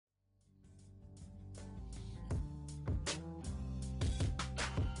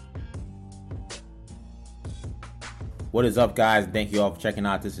What is up, guys? Thank you all for checking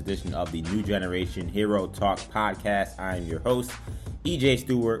out this edition of the New Generation Hero Talk podcast. I am your host, EJ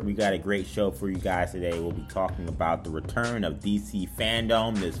Stewart. We got a great show for you guys today. We'll be talking about the return of DC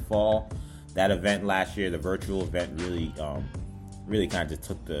Fandom this fall. That event last year, the virtual event, really kind of just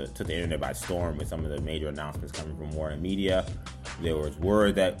took the internet by storm with some of the major announcements coming from Warner Media. There was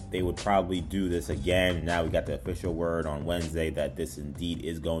word that they would probably do this again. Now we got the official word on Wednesday that this indeed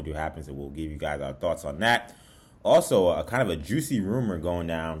is going to happen, so we'll give you guys our thoughts on that. Also, a kind of a juicy rumor going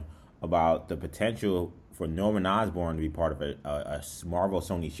down about the potential for Norman Osborn to be part of a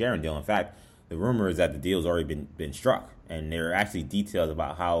Marvel-Sony sharing deal. In fact, the rumor is that the deal's already been struck, and there are actually details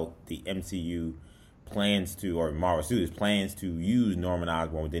about how the MCU plans to, or Marvel Studios plans to use Norman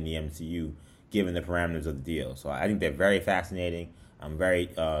Osborn within the MCU, given the parameters of the deal. So I think they're very fascinating. I'm very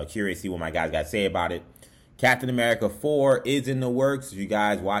curious to see what my guys got to say about it. Captain America 4 is in the works. If you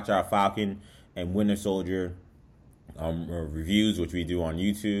guys watch our Falcon and Winter Soldier reviews, which we do on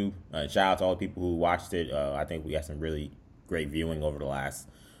YouTube, shout out to all the people who watched it. I think we got some really great viewing over the last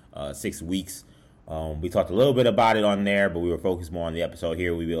 6 weeks. We talked a little bit about it on there, but we were focused more on the episode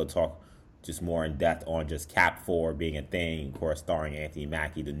here. We will talk just more in depth on just Cap 4 being a thing, of course, starring Anthony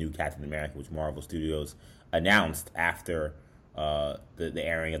Mackie, the new Captain America, which Marvel Studios announced after the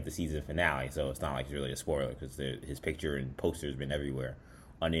airing of the season finale. So it's not like it's really a spoiler because his picture and poster has been everywhere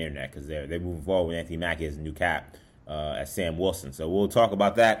on the internet because they're moving forward with Anthony Mackie as a new Cap, as Sam Wilson. So we'll talk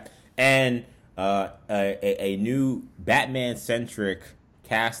about that. And a new Batman-centric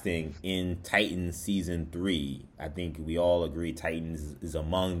casting in Titans Season 3. I think we all agree Titans is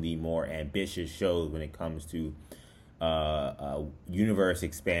among the more ambitious shows when it comes to universe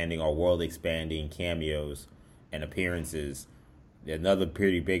expanding or world expanding cameos and appearances. Another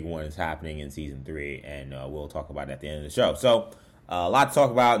pretty big one is happening in Season 3, and we'll talk about it at the end of the show. So a lot to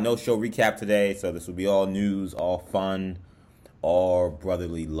talk about. No show recap today, so this will be all news, all fun, all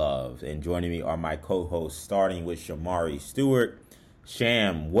brotherly love. And joining me are my co-hosts, starting with Shamari Stewart.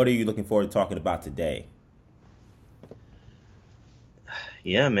 Sham, what are you looking forward to talking about today?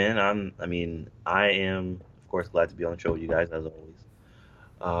 Yeah, man. I am, of course, glad to be on the show with you guys as always.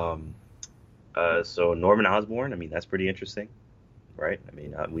 So Norman Osborn, that's pretty interesting, right? We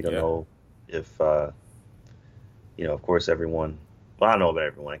don't know if, of course, everyone. Well, I don't know about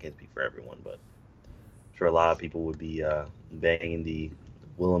everyone. I can't speak for everyone, but I'm sure a lot of people would be banging the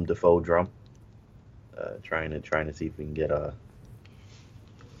Willem Dafoe drum, trying to see if we can get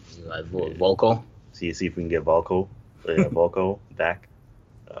like Volko. See if we can get Volko back.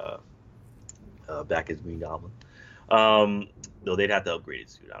 Back as Green Goblin. Though they'd have to upgrade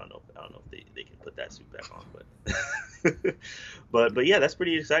his suit. I don't know if they can put that suit back on, but but yeah, that's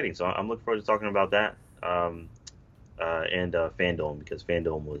pretty exciting. So I'm looking forward to talking about that. And Fandom, because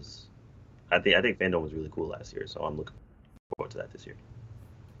Fandom was, I think Fandom was really cool last year. So I'm looking forward to that this year.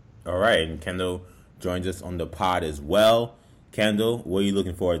 All right, and Kendall joins us on the pod as well. Kendall, what are you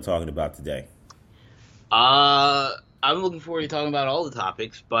looking forward to talking about today? I'm looking forward to talking about all the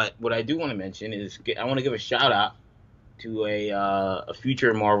topics, but what I do want to mention is I want to give a shout out to a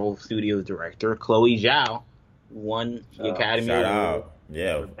future Marvel Studios director, Chloe Zhao, who won the Academy Award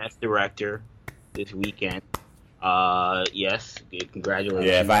for Best Director this weekend. Yes, congratulations.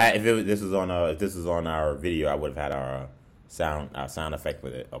 Yeah, if this is on our video, I would have had our sound effect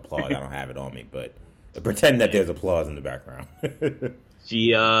with it. Applause. I don't have it on me, but pretend that there's applause in the background.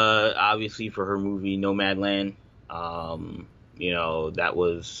 She obviously for her movie Nomadland, that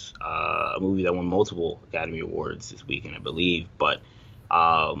was a movie that won multiple Academy Awards this weekend, I believe. But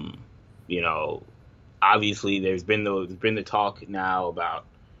obviously there's been the talk now about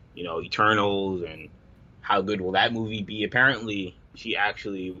Eternals and how good will that movie be. Apparently, she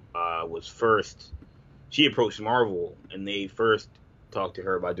actually was first. She approached Marvel and they first talked to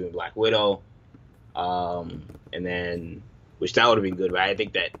her about doing Black Widow. And then, which that would have been good, but I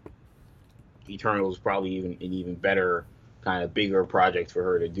think that Eternals probably an even better kind of bigger project for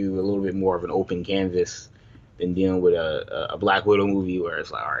her to do, a little bit more of an open canvas than dealing with a Black Widow movie where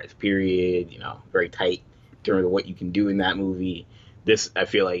it's like, all right, it's period, very tight in terms of what you can do in that movie. This, I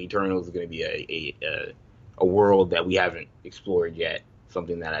feel like Eternals is going to be a world that we haven't explored yet,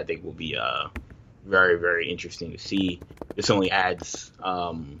 something that I think will be very, very interesting to see. This only adds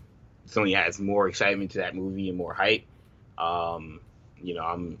more excitement to that movie and more hype. I'm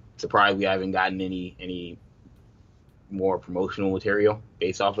surprised we haven't gotten any more promotional material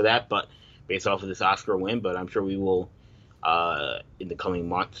based off of that, but based off of this Oscar win, but I'm sure we will in the coming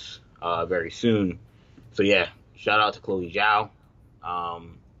months very soon. So yeah, shout out to Chloe Zhao.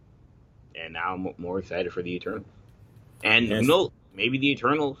 And now I'm more excited for the Eternals. And who knows, maybe the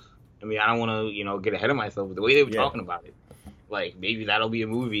Eternals I mean, I don't want to, get ahead of myself, but the way they were Yeah. talking about it, like maybe that'll be a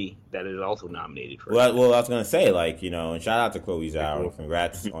movie that is also nominated for. Well, I was gonna say, like, and shout out to Chloe Zhao and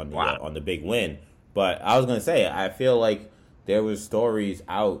congrats Wow. on the big win. But I was gonna say, I feel like there was stories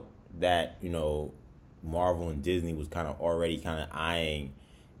out that Marvel and Disney was already eyeing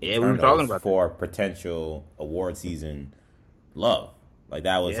Yeah, we were talking about for potential award season love. Like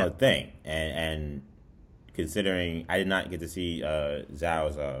that was her thing, and considering I did not get to see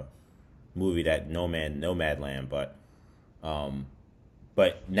Zhao's movie, that Nomadland, but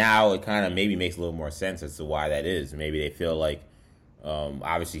now it kind of maybe makes a little more sense as to why that is. Maybe they feel like,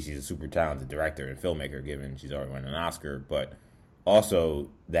 obviously she's a super talented director and filmmaker, given she's already won an Oscar, but also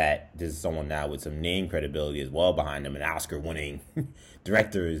that this is someone now with some name credibility as well behind them. An Oscar-winning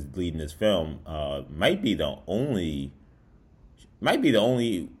director is leading this film. Might be the only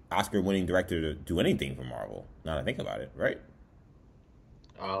Oscar-winning director to do anything for Marvel. Now that I think about it, right?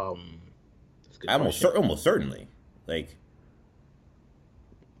 That's a good Almost certainly. Like,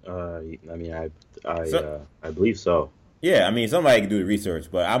 I mean, I believe so. yeah, I mean, somebody can do the research,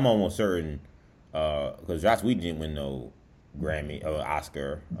 but I'm almost certain because Joss Whedon didn't win no Grammy or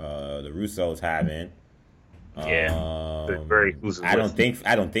Oscar. The Russos haven't. Very exclusive. I don't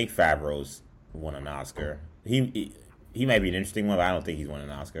think Favreau's won an Oscar. He might be an interesting one, but I don't think he's won an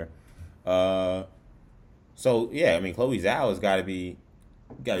Oscar. So yeah, I mean, Chloe Zhao has got to be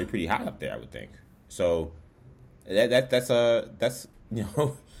pretty high up there, I would think. So that's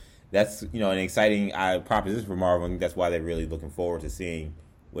that's an exciting proposition for Marvel. I think that's why they're really looking forward to seeing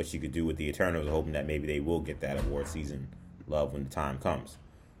what she could do with the Eternals, hoping that maybe they will get that award season love when the time comes.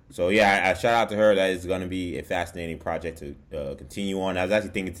 So yeah, I shout out to her. That is going to be a fascinating project to continue on. I was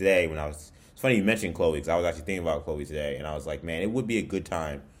actually thinking today it's funny you mentioned Chloe, because I was actually thinking about Chloe today, and I was like, man, it would be a good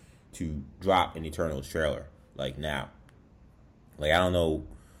time to drop an Eternals trailer like now. Like, I don't know.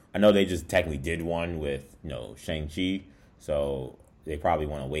 I know they just technically did one with Shang-Chi, so they probably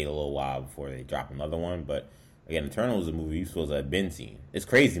want to wait a little while before they drop another one. But again, Eternals is a movie you're supposed to have been seen. It's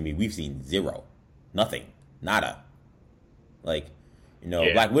crazy to me. We've seen zero, nothing, nada. Like,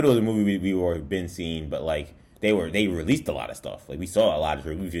 Black Widow is a movie we were been seeing, but like they released a lot of stuff. Like we saw a lot of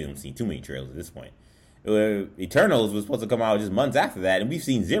trailers. We haven't seen too many trailers at this point. Eternals was supposed to come out just months after that, and we've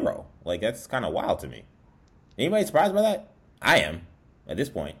seen zero. Like, that's kind of wild to me. Anybody surprised by that? I am at this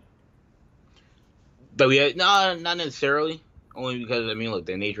point. But no, not necessarily. Only because look,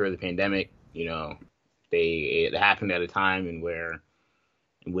 the nature of the pandemic. It happened at a time in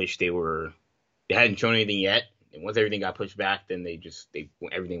which they hadn't shown anything yet, and once everything got pushed back, then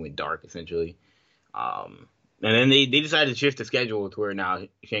everything went dark essentially. And then they decided to shift the schedule to where now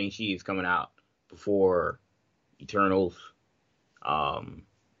Shang-Chi is coming out before Eternals. So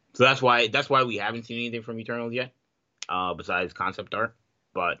that's why we haven't seen anything from Eternals yet, besides concept art.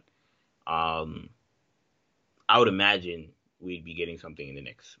 But I would imagine we'd be getting something in the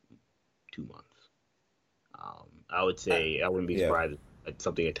next 2 months. I would say I wouldn't be surprised at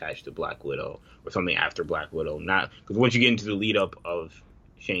something attached to Black Widow or something after Black Widow. Not because once you get into the lead up of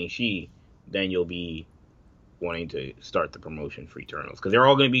Shang-Chi, then you'll be wanting to start the promotion for Eternals, because they're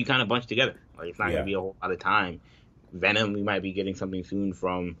all going to be kind of bunched together. Like, it's not going to be a whole lot of time. Venom, we might be getting something soon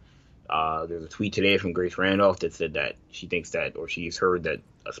from. There's a tweet today from Grace Randolph that said that she thinks that, or she's heard that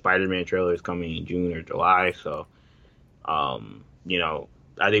a Spider-Man trailer is coming in June or July. So,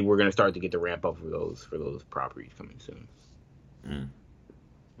 I think we're going to start to get the ramp up for those properties coming soon. Mm.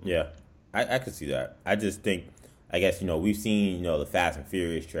 Yeah, I could see that. I just think, I guess, we've seen, the Fast and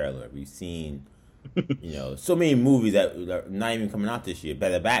Furious trailer. We've seen, so many movies that are not even coming out this year.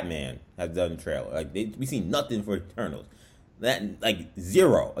 The Batman has done a trailer. Like, we've seen nothing for Eternals. That, like,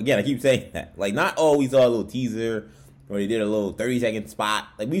 zero. Again, I keep saying that. Like, not, we saw a little teaser, or they did a little 30-second spot.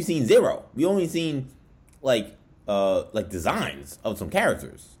 Like, we've seen zero. We only seen, like designs of some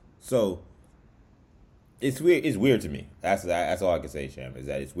characters. So, it's weird. It's weird to me. That's all I can say, Sham, is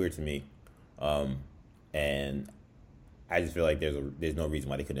that it's weird to me. And I just feel like there's no reason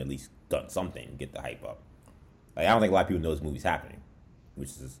why they couldn't at least done something to get the hype up. Like, I don't think a lot of people know this movie's happening, which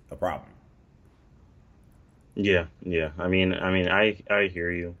is a problem. Yeah. I mean, I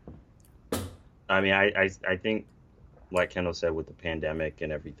hear you. I mean, I think, like Kendall said, with the pandemic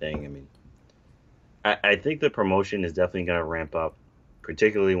and everything, I mean, I think the promotion is definitely going to ramp up,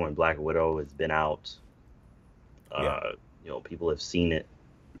 particularly when Black Widow has been out. People have seen it.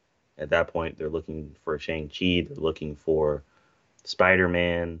 At that point, they're looking for Shang-Chi. They're looking for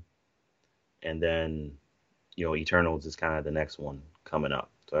Spider-Man. And then, Eternals is kind of the next one coming up.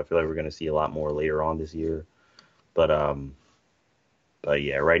 So I feel like we're going to see a lot more later on this year. But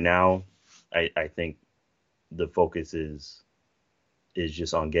yeah, right now, I think the focus is is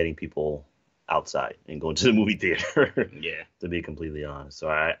just on getting people outside and going to the movie theater. Yeah. To be completely honest, so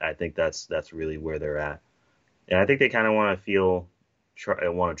I think that's really where they're at, and I think they kind of want to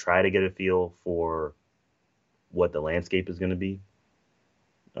try to get a feel for what the landscape is going to be.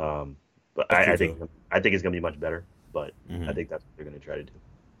 But I think it's going to be much better. But I think that's what they're going to try to do.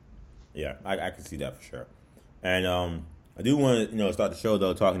 Yeah, I can see that for sure. And I do want to start the show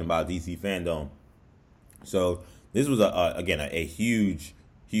though talking about DC Fandom. So this was a huge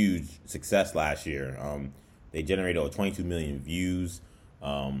success last year. They generated over 22 million views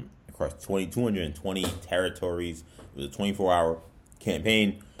across 220 territories. It was a 24-hour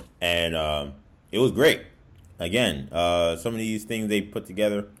campaign, and it was great. Again, some of these things they put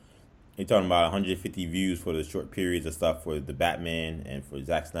together, they're talking about 150 views for the short periods of stuff for the Batman and for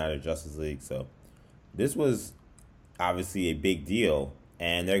Zack Snyder Justice League. So this was obviously a big deal,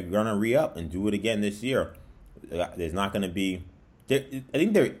 and they're gonna re-up and do it again this year. There's not gonna be. I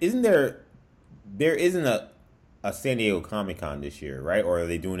think there isn't a San Diego Comic-Con this year, right? Or are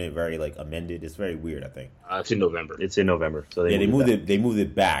they doing it very amended? It's very weird. I think it's in November. It's in November, so they moved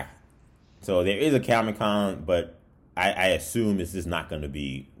it back. So there is a Comic-Con, but I assume this is not going to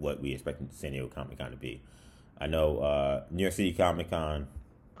be what we expect San Diego Comic-Con to be. I know New York City Comic-Con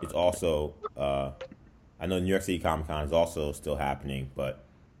is also. I know New York City Comic-Con is also still happening, but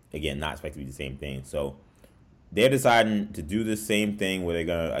again, not expected to be the same thing. So they're deciding to do the same thing where they're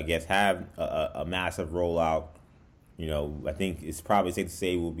gonna, I guess, have a massive rollout. I think it's probably safe to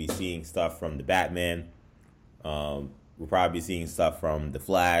say we'll be seeing stuff from the Batman. We'll probably be seeing stuff from the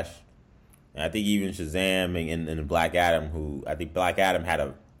Flash. And I think even Shazam and Black Adam, who I think Black Adam had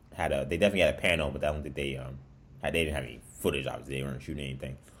a they definitely had a panel, but I don't think they didn't have any footage. Obviously, they weren't shooting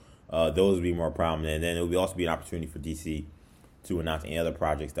anything. Those would be more prominent, and then it would also be an opportunity for DC to announce any other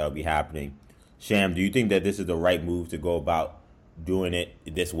projects that will be happening. Sham, do you think that this is the right move to go about doing it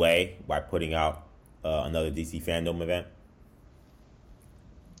this way by putting out another DC Fandom event?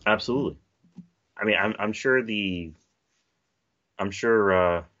 Absolutely. I mean, I'm sure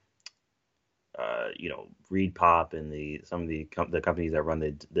Reed Pop and some of the companies that run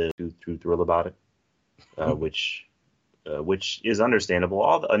the too thrilled about it, which is understandable.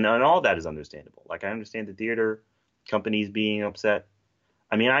 All that is understandable. Like, I understand the theater companies being upset.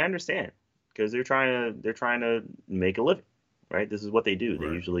 I mean, I understand, because they're trying to make a living, right? This is what they do. Right.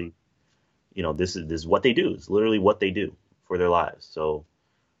 They usually, this is what they do. It's literally what they do for their lives. So,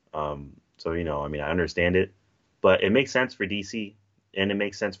 I mean, I understand it, but it makes sense for DC and it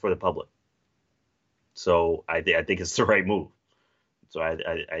makes sense for the public. So I think it's the right move. So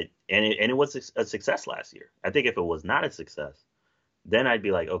it was a success last year. I think if it was not a success, then I'd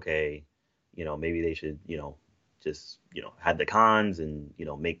be like, okay, maybe they should, just, have the cons and,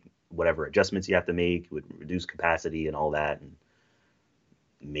 make whatever adjustments you have to make, would reduce capacity and all that. And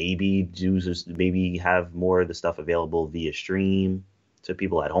maybe have more of the stuff available via stream to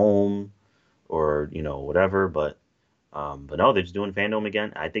people at home or, whatever. But no, they're just doing Fandom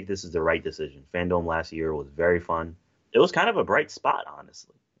again. I think this is the right decision. Fandom last year was very fun. It was kind of a bright spot,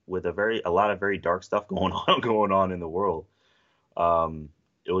 honestly, with a lot of very dark stuff going on in the world.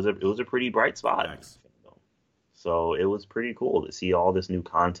 It was a pretty bright spot. Nice. So it was pretty cool to see all this new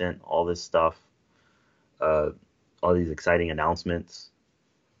content, all this stuff, all these exciting announcements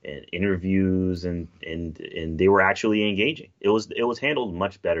and interviews, and they were actually engaging. It was handled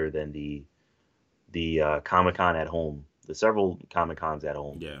much better than the Comic-Con at home, the several Comic-Cons at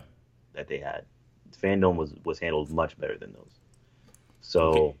home that they had. Fandom was handled much better than those.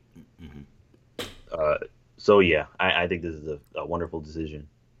 So, okay. So yeah, I think this is a wonderful decision.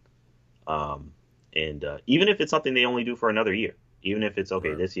 And even if it's something they only do for another year, even if it's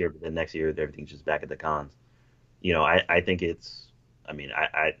okay this year, but then next year everything's just back at the cons, I think it's. I mean,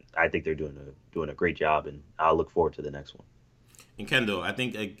 I think they're doing a great job, and I'll look forward to the next one. And Kendall, I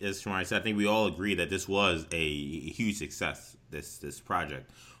think, as Shamari said, I think we all agree that this was a huge success, this project.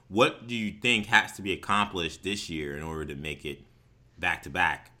 What do you think has to be accomplished this year in order to make it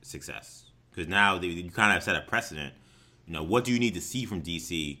back-to-back success? Because now you kind of set a precedent. What do you need to see from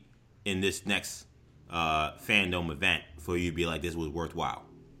DC in this next Fandom event for you to be like, this was worthwhile?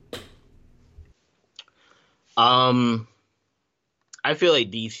 I feel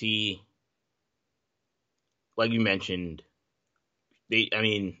like DC, like you mentioned,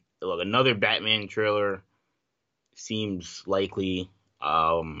 another Batman trailer seems likely.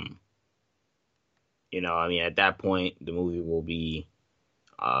 At that point, the movie will be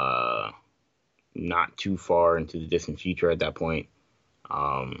not too far into the distant future at that point.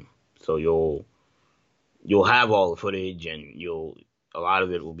 So you'll have all the footage, and a lot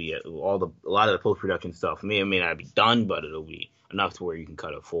of it will be a lot of the post-production stuff may or may not be done, but it'll be, enough to where you can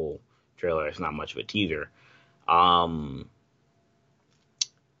cut a full trailer. It's not much of a teaser. I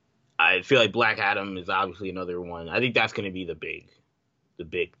feel like Black Adam is obviously another one. I think that's going to be the big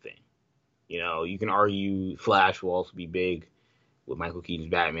thing. You know, you can argue Flash will also be big with Michael Keaton's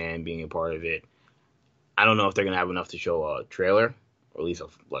Batman being a part of it. I don't know if they're going to have enough to show a trailer, or at least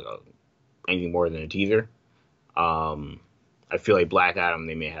anything more than a teaser. I feel like Black Adam,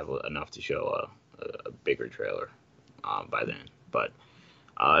 they may have enough to show a bigger trailer by then. But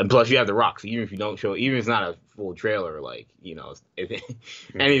and plus you have The Rock, so even if you don't show, even if it's not a full trailer, like, you know, if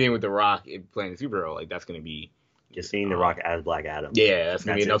anything with The Rock playing a superhero, like, that's going to be just seeing The Rock as Black Adam. Yeah, that's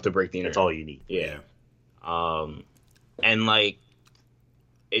going to be enough to break the internet. That's all you need. Yeah. And like,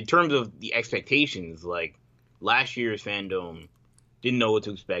 in terms of the expectations, like, last year's fandom didn't know what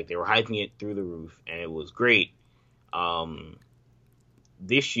to expect. They were hyping it through the roof, and it was great.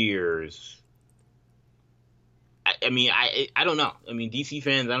 This year's, I mean, I don't know. I mean, DC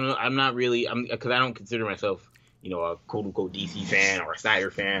fans, I don't know. I'm not really, because I don't consider myself, you know, a quote unquote DC fan or a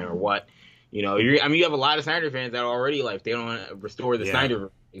Snyder fan or what. You know, you have a lot of Snyder fans that are already like, they don't want to restore the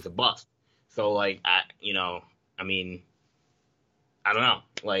Snyder. It's a bust. So like, I don't know.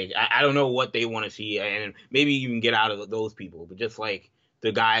 Like, I don't know what they want to see, and maybe you can get out of those people. But just like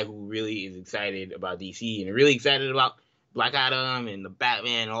the guy who really is excited about DC and really excited about Black Adam and the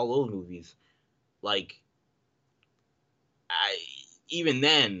Batman and all those movies, like, even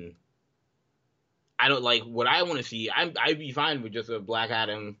then, I don't like what I want to see. I'd be fine with just a Black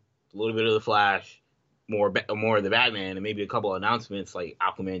Adam, a little bit of the Flash, more of the Batman, and maybe a couple of announcements like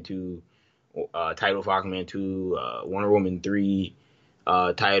Aquaman 2, title for Aquaman 2, Wonder Woman 3,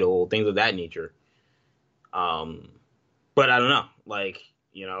 title, things of that nature. But I don't know. Like,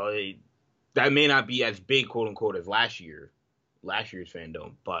 you know, that may not be as big, quote unquote, as last year's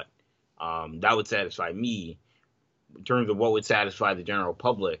fandom, but that would satisfy me. In terms of what would satisfy the general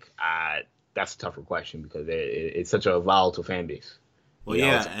public, that's a tougher question because it's such a volatile fan base. Well,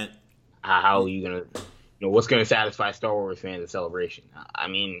 and how are you gonna, you know, what's gonna satisfy Star Wars fans at Celebration? I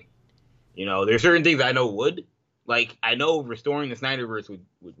mean, you know, there's certain things I know would. Like, I know restoring the Snyderverse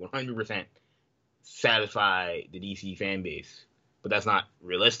would 100% satisfy the DC fan base, but that's not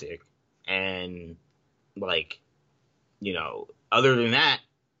realistic. And, like, you know, other than that,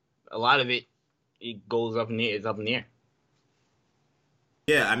 a lot of it goes up in the air.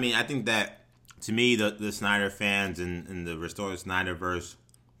 Yeah, I mean, I think that, to me, the Snyder fans and the Restore the Snyderverse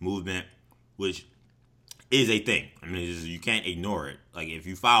movement, which is a thing. I mean, you can't ignore it. Like, if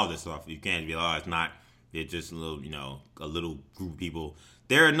you follow this stuff, you can't be like, oh, it's not. They're just a little group of people.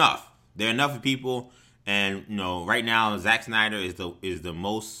 They're enough. They're enough of people, and, you know, right now Zack Snyder is the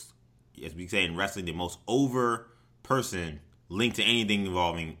most, as we say in wrestling, the most over person linked to anything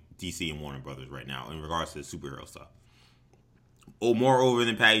involving DC and Warner Brothers right now in regards to the superhero stuff. Oh, more over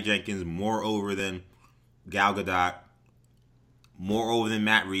than Patty Jenkins, more over than Gal Gadot, more over than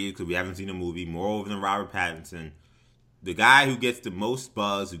Matt Reeves because we haven't seen the movie, more over than Robert Pattinson. The guy who gets the most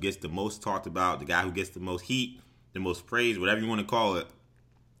buzz, who gets the most talked about, the guy who gets the most heat, the most praise, whatever you want to call it,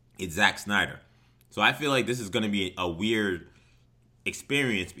 it's Zack Snyder. So I feel like this is going to be a weird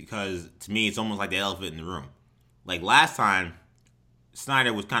experience because, to me, it's almost like the elephant in the room. Like, last time,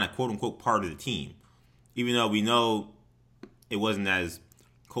 Snyder was kind of quote-unquote part of the team. Even though we know it wasn't as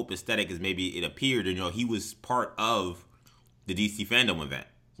copacetic as maybe it appeared. You know, he was part of the DC fandom event.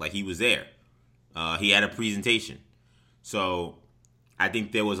 Like, he was there. He had a presentation. So I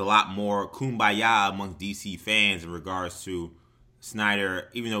think there was a lot more kumbaya among DC fans in regards to Snyder,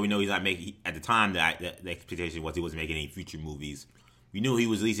 even though we know he's not making, at the time, the expectation was he wasn't making any future movies. We knew he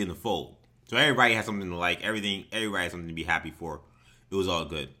was at least in the fold. So everybody had something to like, everybody had something to be happy for. It was all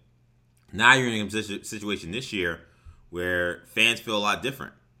good. Now you're in a situation this year where fans feel a lot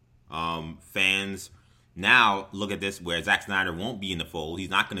different. Fans now look at this where Zack Snyder won't be in the fold. He's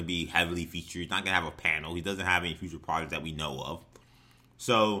not going to be heavily featured. He's not going to have a panel. He doesn't have any future projects that we know of.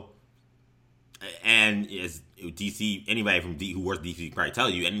 So, and as DC, anybody from who works DC can probably tell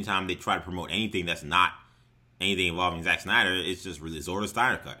you, anytime they try to promote anything that's not anything involving Zack Snyder, it's just resort to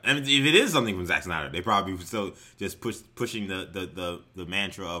Snyder Cut. And if it is something from Zack Snyder, they probably still just pushing the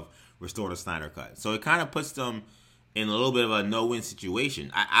mantra of restore the Snyder Cut. So it kind of puts them in a little bit of a no-win situation.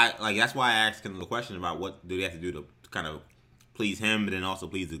 I like, that's why I asked him the question about what do they have to do to kind of please him, but then also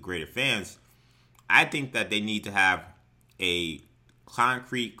please the greater fans. I think that they need to have a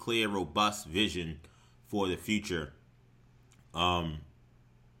concrete, clear, robust vision for the future,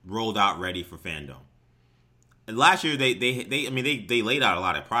 rolled out, ready for fandom. And last year they laid out a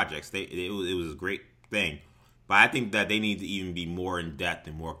lot of projects. It was a great thing, But I think that they need to even be more in depth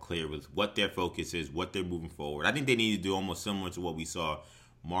and more clear with what their focus is, what they're moving forward. I think they need to do almost similar to what we saw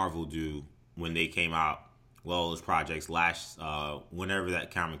Marvel do when they came out with all those projects last, whenever that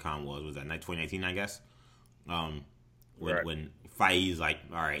Comic-Con was that 2019, I guess? When Feige's like,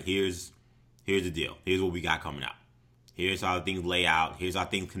 all right, here's the deal. Here's what we got coming out. Here's how things lay out. Here's how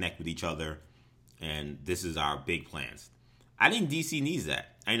things connect with each other. And this is our big plans. I think DC needs that.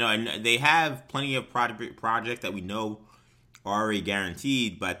 I know, and they have plenty of projects that we know are already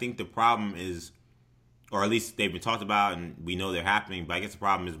guaranteed, but I think the problem is, or at least they've been talked about and we know they're happening, but I guess the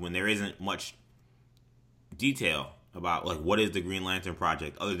problem is when there isn't much detail about like what is the Green Lantern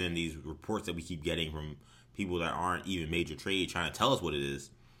project other than these reports that we keep getting from people that aren't even major trade trying to tell us what it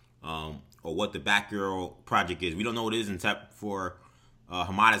is, or what the Batgirl project is. We don't know what it is except for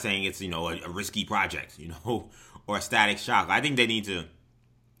Hamada saying it's, a risky project, or a Static Shock. I think they need to.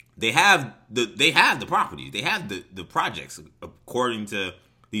 They have the properties. They have the projects according to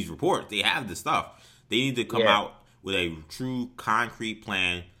these reports. They have the stuff. They need to come out with a true concrete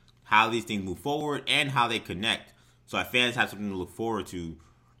plan, how these things move forward and how they connect, so that fans have something to look forward to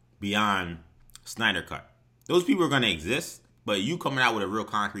beyond Snyder Cut. Those people are going to exist, but you coming out with a real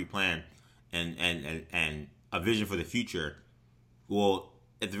concrete plan and a vision for the future will,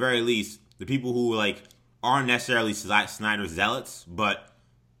 at the very least, the people who aren't necessarily Snyder zealots, but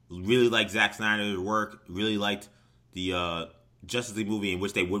really like Zack Snyder's work, really liked the Justice League movie in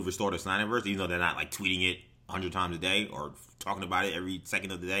which they would restore the Snyderverse, even though they're not tweeting it 100 times a day or talking about it every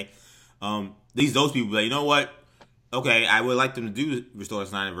second of the day. Those people, you know what? Okay, I would like them to do restore the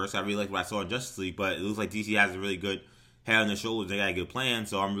Snyderverse. I really like what I saw in Justice League, but it looks like DC has a really good head on their shoulders. They got a good plan,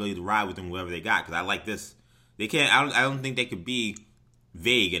 so I'm really to ride with them whatever they got because I like this. They can't. I don't think they could be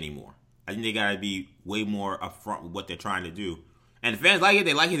vague anymore. I think they got to be way more upfront with what they're trying to do. And if fans like it,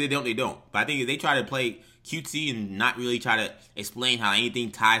 they like it. They don't, they don't. But I think if they try to play cutesy and not really try to explain how anything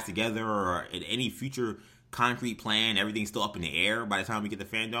ties together or any future concrete plan, everything's still up in the air by the time we get to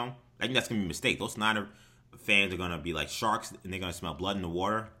Fandom, I think that's going to be a mistake. Those Snyder fans are going to be like sharks, and they're going to smell blood in the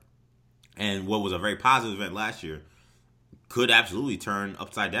water. And what was a very positive event last year could absolutely turn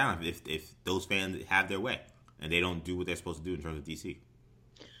upside down if those fans have their way and they don't do what they're supposed to do in terms of DC.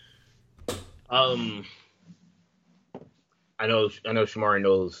 I know Shamari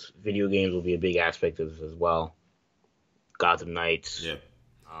knows video games will be a big aspect of this as well. Gotham Knights. Yeah.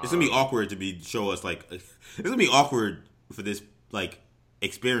 It's gonna be awkward to show us it's gonna be awkward for this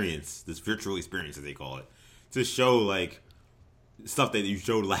experience, this virtual experience as they call it, to show stuff that you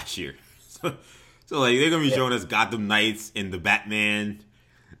showed last year. So they're gonna be showing us Gotham Knights and the Batman,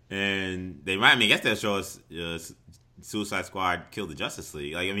 and they might. I guess they'll show us Suicide Squad kill the Justice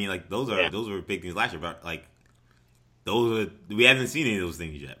League. Those were big things last year, but we haven't seen any of those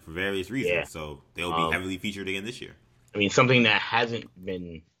things yet for various reasons. Yeah. So they'll be heavily featured again this year. I mean, something that hasn't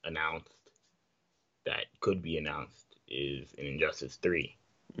been announced that could be announced is an Injustice 3.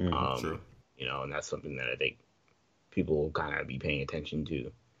 True. And that's something that I think people will kind of be paying attention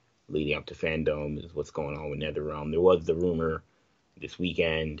to leading up to Fandom, is what's going on with NetherRealm. There was the rumor this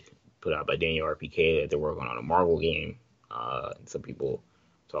weekend put out by Daniel RPK that they're working on a Marvel game. Some people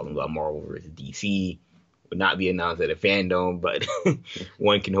talking about Marvel versus DC would not be announced at a Fandom, but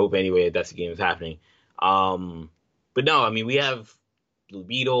one can hope anyway that that's the game is happening. But no, I mean, we have Blue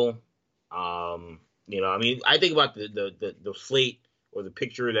Beetle. I think about the slate or the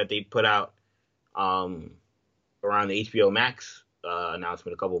picture that they put out around the HBO Max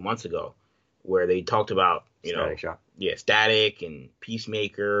announcement a couple of months ago, where they talked about Static and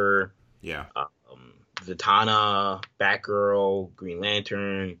Peacemaker, Zatanna, Batgirl, Green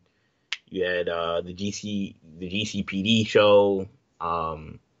Lantern. You had the GCPD show,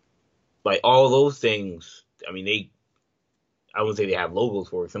 all those things. I mean, I wouldn't say they have logos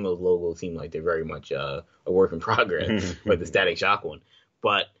for it. Some of those logos seem like they're very much a work in progress, like the Static Shock one.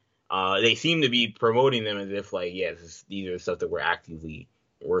 But they seem to be promoting them as if these are the stuff that we're actively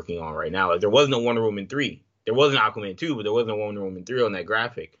working on right now. There was no Wonder Woman 3. There was an Aquaman 2, but there was no Wonder Woman 3 on that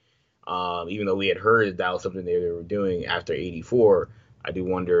graphic. Even though we had heard that was something they were doing after 84, I do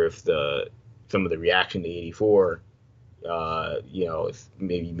wonder if some of the reaction to 84, it's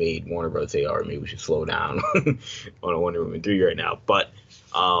maybe made Warner Bros. Say, all right, maybe we should slow down on a Wonder Woman 3 right now. But,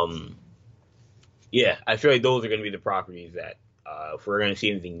 I feel like those are going to be the properties that, if we're going to see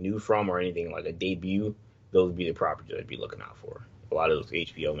anything new from or anything like a debut, those would be the properties I'd be looking out for. A lot of those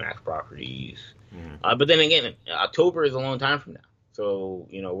HBO Max properties. Mm-hmm. But then again, October is a long time from now. So,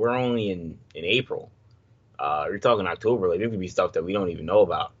 we're only in April. You're talking October. There could be stuff that we don't even know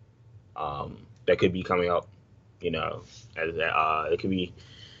about that could be coming up, it could be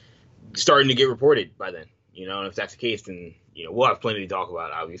starting to get reported by then. You know, and if that's the case, then we'll have plenty to talk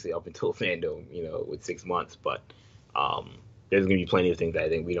about. Obviously, up until Fandom, with 6 months, but there's gonna be plenty of things that I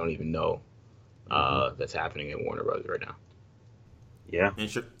think we don't even know that's happening at Warner Bros. Right now. Yeah. And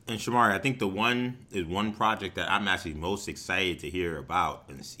Shamari, I think the one project that I'm actually most excited to hear about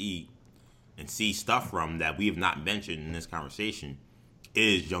and see stuff from that we have not mentioned in this conversation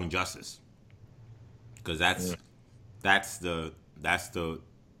is Young Justice, because that's the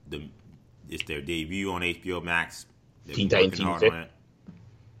it's their debut on HBO Max. Teen Titans Season 6.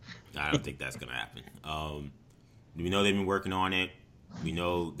 I don't think that's gonna happen. We know they've been working on it. We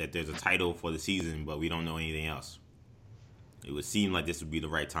know that there's a title for the season, but we don't know anything else. It would seem like this would be the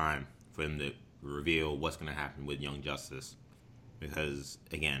right time for them to reveal what's going to happen with Young Justice. Because,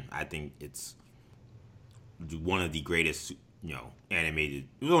 again, I think it's one of the greatest, animated...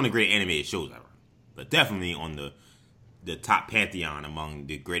 It was one of the great animated shows ever. But definitely on the top pantheon among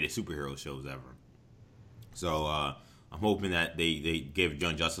the greatest superhero shows ever. So, I'm hoping that they give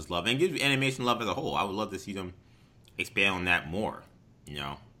Young Justice love and give animation love as a whole. I would love to see them expand on that more,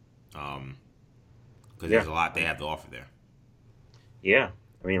 because there's a lot they have to offer there. Yeah,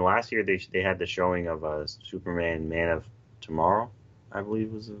 I mean, last year they had the showing of Superman: Man of Tomorrow, I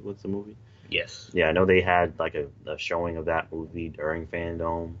believe was the movie. Yes. Yeah, I know they had like a showing of that movie during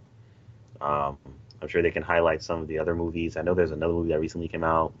Fandom. I'm sure they can highlight some of the other movies. I know there's another movie that recently came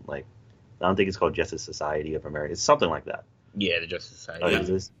out. Like, I don't think it's called Justice Society of America. It's something like that. Yeah, the Justice Society.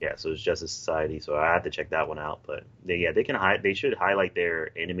 So it's Justice Society. So I have to check that one out. But they should highlight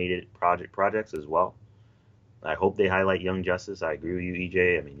their animated projects as well. I hope they highlight Young Justice. I agree with you,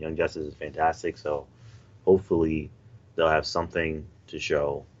 EJ. I mean, Young Justice is fantastic. So hopefully they'll have something to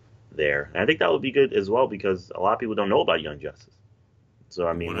show there. And I think that would be good as well because a lot of people don't know about Young Justice. So,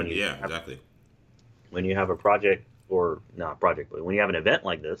 I mean, exactly. When you have a project, or not project, but when you have an event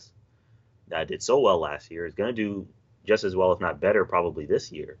like this that did so well last year, it's going to do just as well, if not better, probably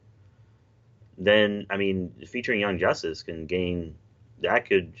this year. Then, I mean, featuring Young Justice that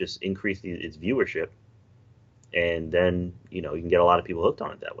could just increase its viewership. And then, you can get a lot of people hooked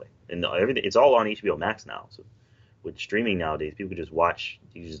on it that way. And everything, it's all on HBO Max now. So with streaming nowadays, people just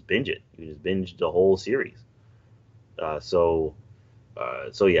you just binge it. You just binge the whole series. So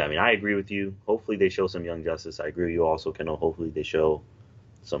yeah, I mean, I agree with you. Hopefully they show some Young Justice. I agree with you also, Kendall. Hopefully they show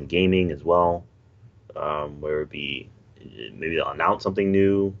some gaming as well, where maybe they'll announce something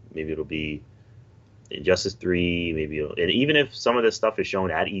new. Maybe it'll be Injustice 3. And even if some of this stuff is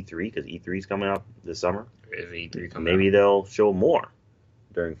shown at E3, because E3 is coming up this summer. Maybe they'll show more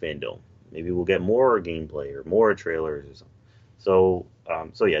during Fandom. Maybe we'll get more gameplay or more trailers or something.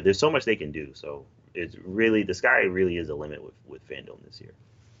 So yeah, there's so much they can do. So it's really, the sky really is the limit with Fandom this year.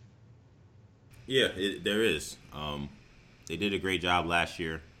 Yeah, there is. They did a great job last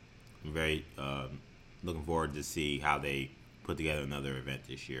year. I'm very looking forward to see how they put together another event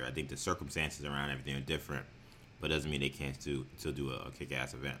this year. I think the circumstances around everything are different, but it doesn't mean they can't still do a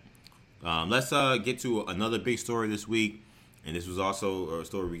kick-ass event. Let's get to another big story this week, and this was also a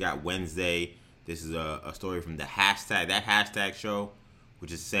story we got Wednesday. This is a story from that hashtag show,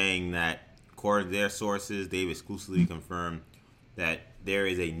 which is saying that, according to their sources, they've exclusively confirmed that there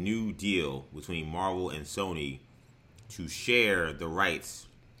is a new deal between Marvel and Sony to share the rights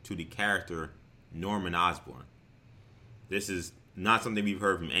to the character Norman Osborn. This is not something we've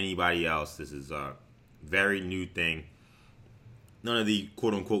heard from anybody else. This is a very new thing. None of the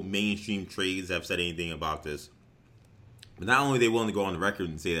quote-unquote mainstream trades have said anything about this. But not only are they willing to go on the record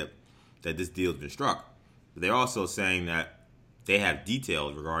and say that this deal has been struck, but they're also saying that they have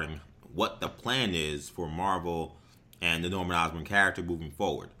details regarding what the plan is for Marvel and the Norman Osborn character moving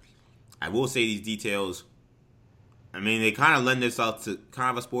forward. I will say these details, I mean, they kind of lend themselves to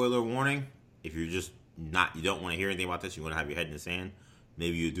kind of a spoiler warning. If you're just you don't want to hear anything about this, you want to have your head in the sand,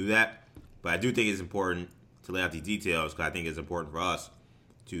 maybe you do that. But I do think it's important to lay out these details because I think it's important for us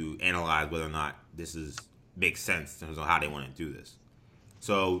to analyze whether or not this makes sense in terms of how they want to do this.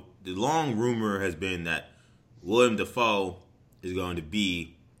 So the long rumor has been that Willem Dafoe is going to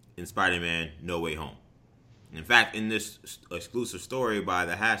be in Spider-Man No Way Home. In fact, in this exclusive story by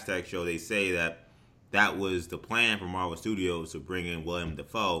the hashtag show, they say that was the plan for Marvel Studios to bring in Willem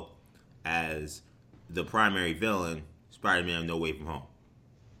Dafoe as the primary villain, Spider-Man No Way From Home.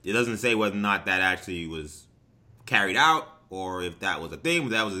 It doesn't say whether or not that actually was carried out or if that was a thing,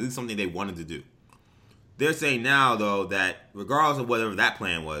 but that was at least something they wanted to do. They're saying now, though, that regardless of whatever that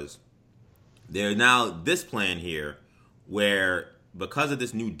plan was, there's now this plan here where because of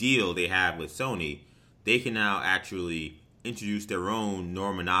this new deal they have with Sony, they can now actually introduce their own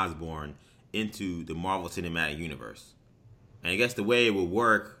Norman Osborn into the Marvel Cinematic Universe. And I guess the way it would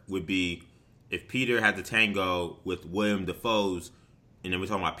work would be if Peter had to tango with William Dafoe's, and then we're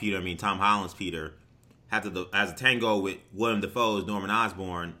talking about Peter, I mean Tom Holland's Peter, has a tango with William Dafoe's Norman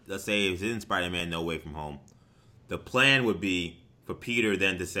Osborn, let's say it's in Spider-Man No Way From Home, the plan would be for Peter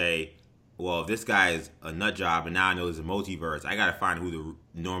then to say, well, if this guy is a nut job and now I know there's a multiverse, I got to find who the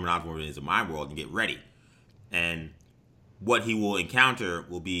Norman Osborn is in my world and get ready. And what he will encounter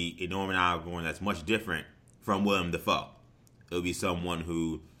will be a Norman Osborn that's much different from William Dafoe. It'll be someone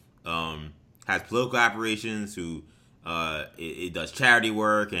who has political operations, who it does charity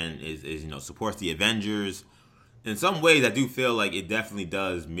work and is supports the Avengers. In some ways, I do feel like it definitely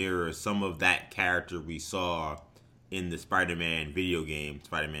does mirror some of that character we saw in the Spider-Man video game,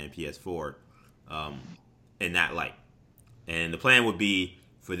 Spider-Man PS4, in that light. And the plan would be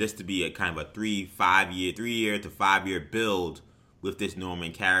for this to be a kind of a 3 year to 5 year build with this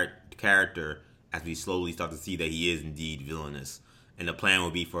Norman character as we slowly start to see that he is indeed villainous. And the plan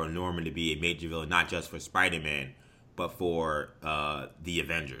would be for Norman to be a major villain, not just for Spider-Man, but for the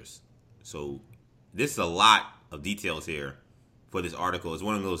Avengers. So this is a lot of details here for this article. It's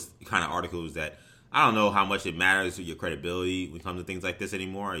one of those kind of articles that I don't know how much it matters to your credibility when it comes to things like this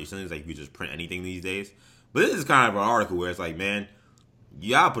anymore. It seems like you just print anything these days. But this is kind of an article where it's like, man,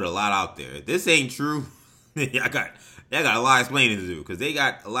 y'all put a lot out there. If this ain't true, y'all got a lot of explaining to do because they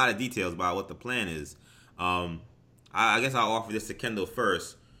got a lot of details about what the plan is. I guess I'll offer this to Kendall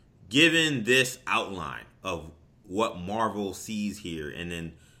first. Given this outline of what Marvel sees here,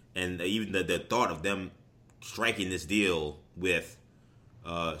 and even the thought of them striking this deal with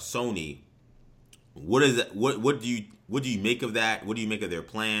Sony, what is it? What do you make of that? What do you make of their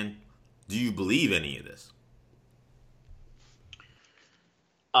plan? Do you believe any of this?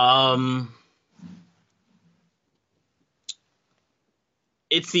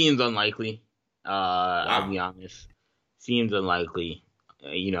 It seems unlikely. Wow. I'll be honest. Seems unlikely.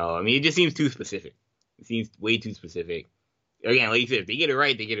 It just seems too specific. It seems way too specific. Again, like you said, if they get it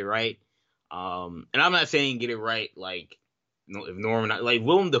right, they get it right. And I'm not saying get it right like if Norman, like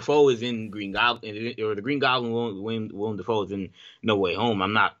Willem Dafoe is in Green Goblin, or the Green Goblin Willem Dafoe is in No Way Home.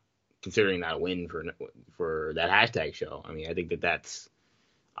 I'm not considering that a win for that hashtag show. I mean, I think that's,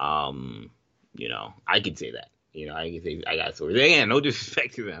 I could say that. I could say I got stories. Again, no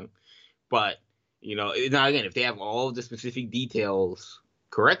disrespect to them, but now again, if they have all the specific details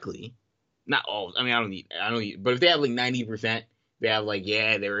correctly, not all. I mean, I don't need, but if they have like 90%, they have like,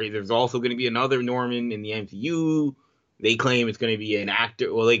 there's also going to be another Norman in the MCU. They claim it's going to be an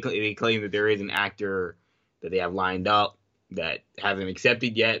actor. Well, they claim that there is an actor that they have lined up that hasn't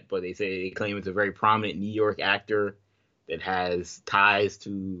accepted yet, but they claim it's a very prominent New York actor that has ties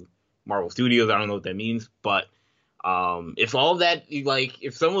to Marvel Studios. I don't know what that means, but if all of that, like,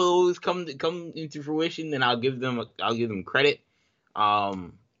 if some of those come into fruition, then I'll give them credit.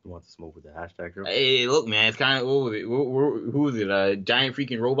 You want to smoke with the hashtag girl? Hey, look, man, it's kind of, who was it? A giant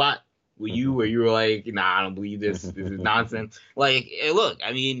freaking robot? Where you were like, nah, I don't believe this. This is nonsense. Like, hey, look,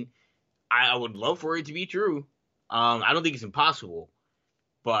 I mean, I would love for it to be true. I don't think it's impossible,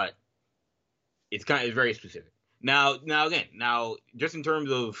 but it's very specific. Now again, just in terms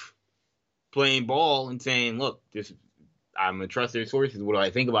of playing ball and saying, look, I'm gonna trust their sources. What do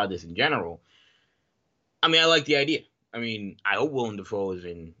I think about this in general? I mean, I like the idea. I mean, I hope Willem Dafoe is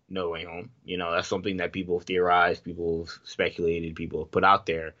in No Way Home. That's something that people have theorized, people have speculated, people have put out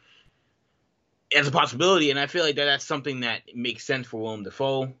there as a possibility, and I feel like that's something that makes sense for Willem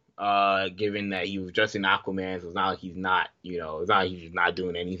Dafoe, given that he was just in Aquaman, so it's not like he's not, it's not like he's just not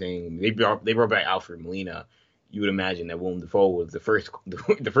doing anything. They brought back Alfred Molina. You would imagine that Willem Dafoe was the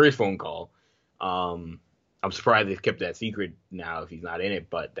first phone call. I'm surprised they've kept that secret now if he's not in it,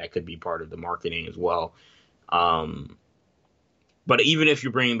 but that could be part of the marketing as well. But even if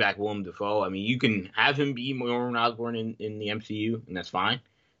you're bringing back Willem Dafoe, I mean, you can have him be Norman Osborn in the MCU, and that's fine.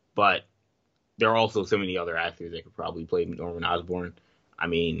 But there are also so many other actors that could probably play Norman Osborn. I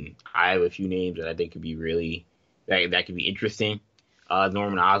mean, I have a few names that I think could be that could be interesting.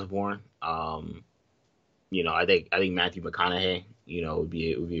 Norman Osborn, I think Matthew McConaughey, would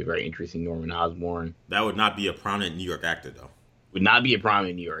be a very interesting Norman Osborn. That would not be a prominent New York actor, though. Would not be a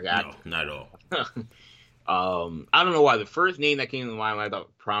prominent New York actor. No, not at all. I don't know why the first name that came to mind when I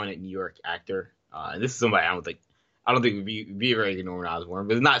thought prominent New York actor, and this is somebody I don't think would be a very good Norman Osborn,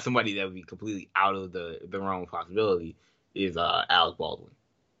 but it's not somebody that would be completely out of the realm of possibility, is Alec Baldwin.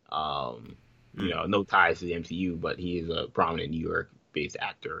 No ties to the MCU, but he is a prominent New York-based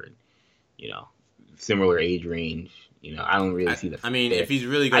actor, and similar age range. I don't really see the. I mean, if he's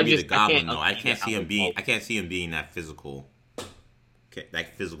really going to be the Goblin, though, I can't see him being that physical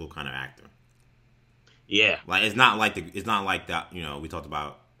kind of actor. Yeah, like it's not like that. We talked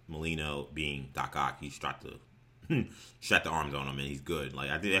about Molina being Doc Ock, he strapped the arms on him and he's good. Like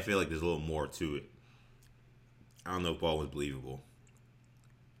I feel like there's a little more to it. I don't know if all was believable.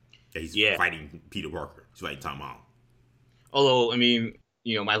 That he's fighting Peter Parker. He's fighting Tom Holland. Although, I mean,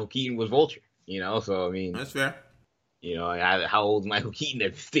 Michael Keaton was Vulture. So I mean, that's fair. How old is Michael Keaton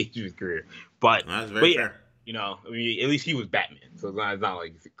at this stage of his career? But that's very fair. I mean, at least he was Batman, so it's not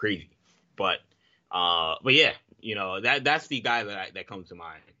like crazy. But yeah, that's the guy that comes to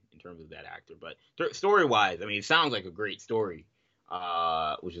mind in terms of that actor. But story wise, I mean, it sounds like a great story,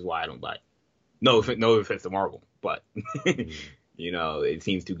 which is why I don't buy it. No offense to Marvel, but it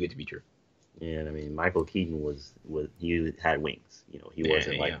seems too good to be true. Yeah, I mean, Michael Keaton he had wings.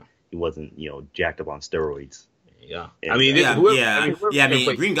 He wasn't jacked up on steroids. Yeah, and, I mean,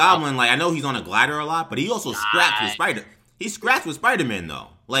 Green Goblin, like I know he's on a glider a lot, but he also scraps with Spider. He scraps with Spider-Man though.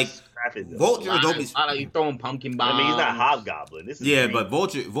 Like Vulture, don't be he's throwing pumpkin bombs. I mean, he's not Hobgoblin. This is but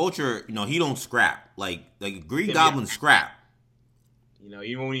Vulture, he don't scrap. Like Green Goblin scrap.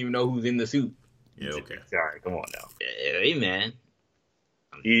 You won't even know who's in the suit. Yeah, okay. Sorry, come on now. Hey, man.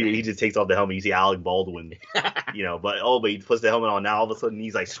 He just takes off the helmet. You see Alec Baldwin, but he puts the helmet on. Now all of a sudden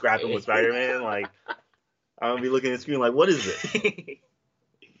he's like scrapping with Spider-Man. Like I'm gonna be looking at the screen like, what is this?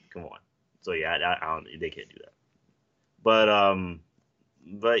 Come on. So yeah, I don't. They can't do that.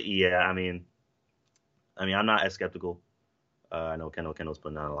 But yeah, I mean, I'm not as skeptical. I know Kendall's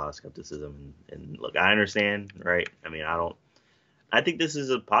putting on a lot of skepticism, and look, I understand, right? I mean, I think this is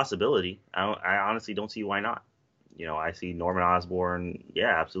a possibility. I honestly don't see why not. I see Norman Osborn.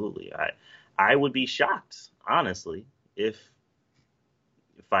 Yeah, absolutely. I would be shocked, honestly, if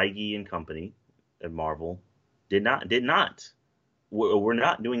Feige and company at Marvel did not. We're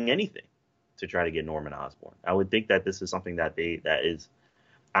not doing anything to try to get Norman Osborn. I would think that this is something that is.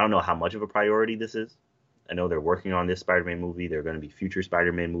 I don't know how much of a priority this is. I know they're working on this Spider-Man movie. There are going to be future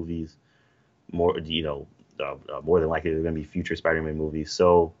Spider-Man movies. More than likely, there are going to be future Spider-Man movies.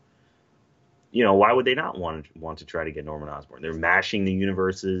 So. Why would they not want to try to get Norman Osborn? They're mashing the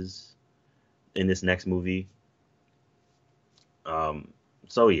universes in this next movie.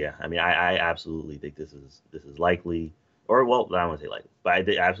 So yeah, I mean, I absolutely think this is likely, or well, I don't want to say likely, but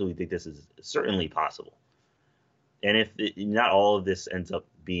I absolutely think this is certainly possible. And if not all of this ends up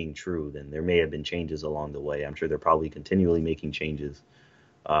being true, then there may have been changes along the way. I'm sure they're probably continually making changes.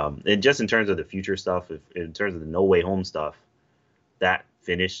 And just in terms of the future stuff, in terms of the No Way Home stuff, they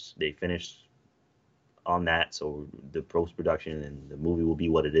finished on that, so the post-production and the movie will be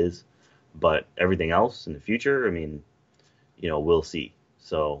what it is. But everything else in the future, I mean, we'll see.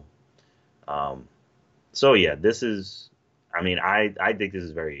 So yeah, this is, I mean, I think this is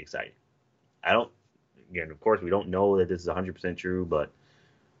very exciting. Again, of course, we don't know that this is 100% true, but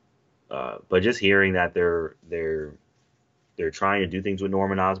just hearing that they're trying to do things with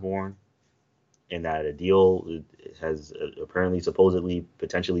Norman Osborn, and that a deal has apparently supposedly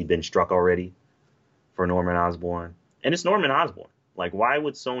potentially been struck already for Norman Osborn. And it's Norman Osborn. Like, why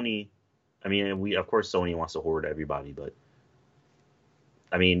would Sony, I mean, of course Sony wants to hoard everybody, but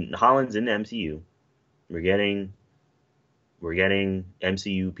I mean, Holland's in the MCU. We're getting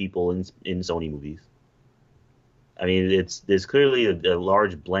MCU people in Sony movies. I mean, there's clearly a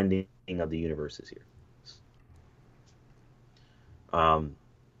large blending of the universes here.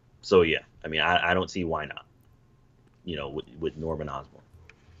 So yeah, I mean, I don't see why not. With Norman Osborn.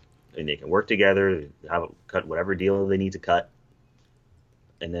 And they can work together, cut whatever deal they need to cut,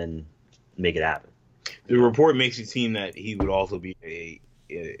 and then make it happen. The report makes it seem that he would also be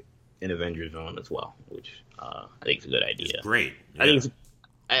an Avengers villain as well, which I think is a good idea. It's great. Yeah. I think it's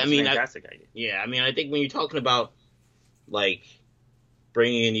a fantastic idea. Yeah, I mean, I think when you're talking about like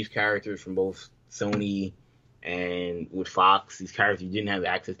bringing in these characters from both Sony and with Fox, these characters you didn't have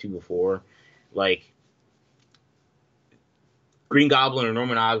access to before, like. Green Goblin or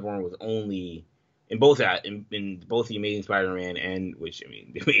Norman Osborn was only in both the Amazing Spider-Man and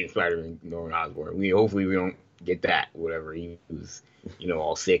the Amazing Spider-Man Norman Osborn. Hopefully we don't get that. Whatever, he was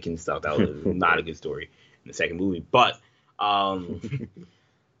all sick and stuff. That was not a good story in the second movie. But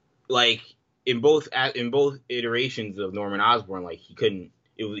like in both iterations of Norman Osborn, like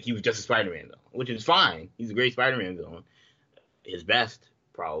he was just a Spider-Man though, which is fine. He's a great Spider-Man villain, his best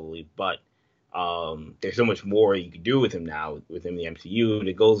probably, but. There's so much more you could do with him now within the MCU, and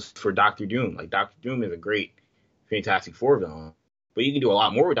it goes for Doctor Doom. Like Doctor Doom is a great Fantastic Four villain, but you can do a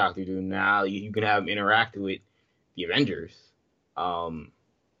lot more with Doctor Doom now. You can have him interact with the Avengers. I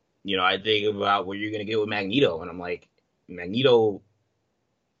think about what you're gonna get with Magneto, and I'm like, Magneto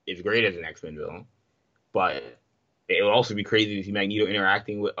is great as an X-Men villain, but it would also be crazy to see Magneto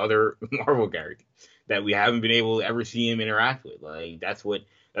interacting with other Marvel characters that we haven't been able to ever see him interact with. Like that's what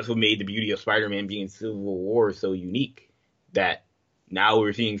that's what made the beauty of Spider-Man being Civil War so unique. That now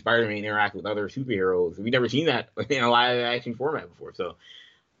we're seeing Spider-Man interact with other superheroes. We've never seen that in a live action format before. So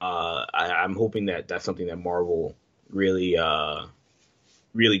I'm hoping that that's something that Marvel really,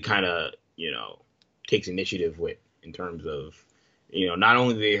 really kind of, takes initiative with in terms of, not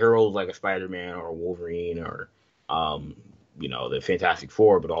only the heroes like a Spider-Man or a Wolverine or, the Fantastic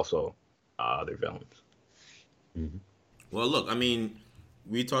Four, but also their villains. Mm-hmm. Well, look, I mean,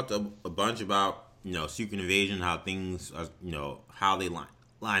 we talked a bunch about, Secret Invasion, how things are, how they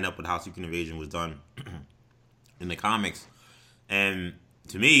line up with how Secret Invasion was done in the comics. And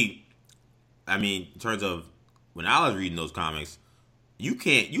to me, I mean, in terms of when I was reading those comics, you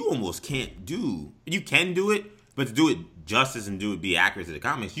can do it, but to do it justice and be accurate to the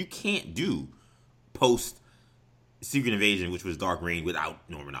comics, you can't do post Secret Invasion, which was Dark Reign, without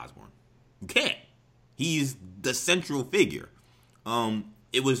Norman Osborn. You can't. He's the central figure.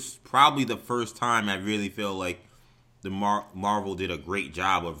 It was probably the first time I really feel like the Marvel did a great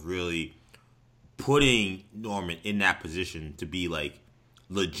job of really putting Norman in that position to be like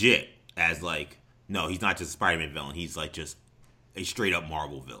legit as like, no, he's not just a Spider-Man villain. He's like just a straight up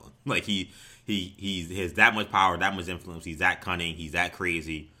Marvel villain. Like he has that much power, that much influence. He's that cunning. He's that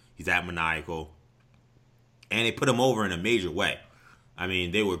crazy. He's that maniacal. And they put him over in a major way. I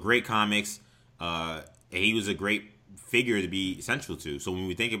mean, they were great comics. And he was a great figure to be central to. So when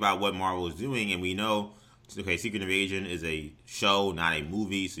we think about what Marvel is doing, and we know, okay, Secret Invasion is a show, not a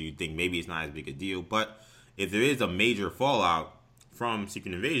movie, so you think maybe it's not as big a deal. But if there is a major fallout from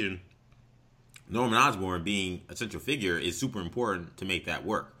Secret Invasion, Norman Osborn being a central figure is super important to make that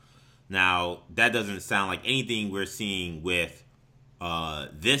work. Now, that doesn't sound like anything we're seeing with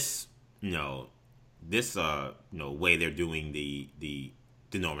this way they're doing the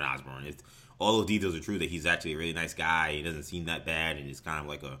Norman Osborn. All those details are true, that he's actually a really nice guy. He doesn't seem that bad, and it's kind of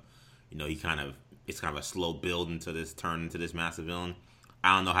like it's kind of a slow build into this massive villain.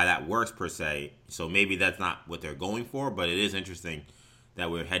 I don't know how that works per se, so maybe that's not what they're going for, but it is interesting that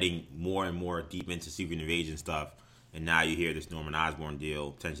we're heading more and more deep into Secret Invasion stuff, and now you hear this Norman Osborn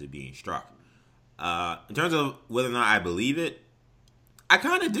deal potentially being struck. In terms of whether or not I believe it, I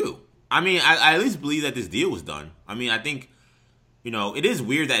kind of do. I mean, I at least believe that this deal was done. I mean, I think, it is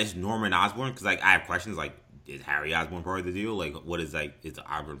weird that it's Norman Osborn, because, like, I have questions, like, is Harry Osborn part of the deal? Like, what is, like, is the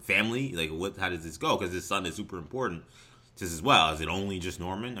Osborn family? Like, how does this go? Because his son is super important just as well. Is it only just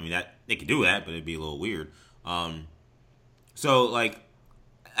Norman? I mean, that they could do that, but it'd be a little weird. So, like,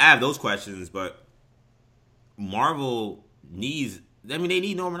 I have those questions, but Marvel they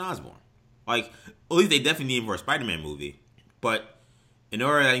need Norman Osborn. Like, at least they definitely need him for a Spider-Man movie. But in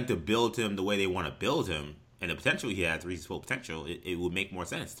order, I think, to build him the way they want to build him, and the potential he has, reach his full potential, it would make more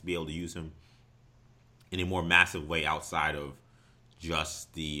sense to be able to use him in a more massive way outside of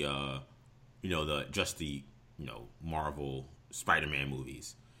just the Marvel Spider-Man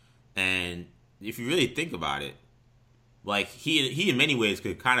movies. And if you really think about it, like, he in many ways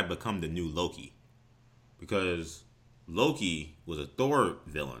could kind of become the new Loki, because Loki was a Thor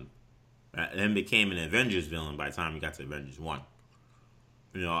villain and then became an Avengers villain by the time he got to Avengers 1.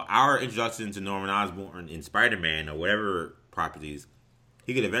 Our introduction to Norman Osborn in Spider-Man or whatever properties,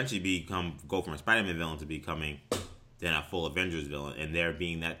 he could eventually go from a Spider-Man villain to becoming then a full Avengers villain, and there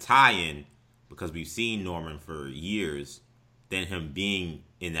being that tie-in, because we've seen Norman for years, then him being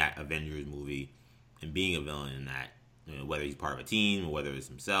in that Avengers movie and being a villain in that, whether he's part of a team or whether it's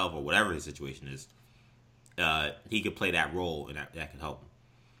himself or whatever his situation is, he could play that role, and that could help him.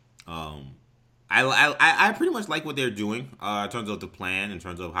 I pretty much like what they're doing in terms of the plan, in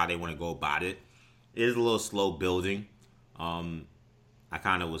terms of how they want to go about it. It is a little slow building. I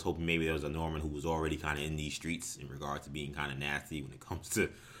kind of was hoping maybe there was a Norman who was already kind of in these streets in regards to being kind of nasty when it comes to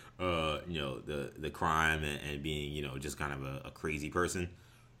the crime and being just kind of a crazy person.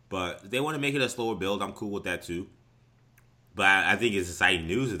 But if they want to make it a slower build, I'm cool with that too. But I think it's exciting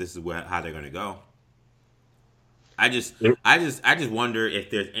news if this is how they're going to go. I just wonder if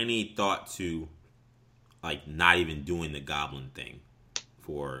there's any thought to, like, not even doing the Goblin thing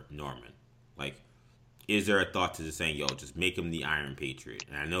for Norman. Like, is there a thought to just saying, yo, just make him the Iron Patriot?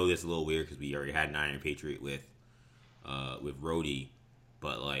 And I know that's a little weird because we already had an Iron Patriot with Rhodey,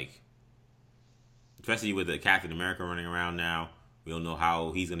 but, like, especially with the Captain America running around now, we don't know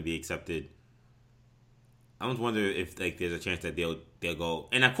how he's going to be accepted. I just wonder if, like, there's a chance that they'll go,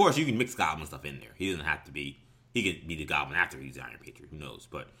 and of course you can mix Goblin stuff in there. He doesn't have to be. He could be the Goblin after he's the Iron Patriot. Who knows?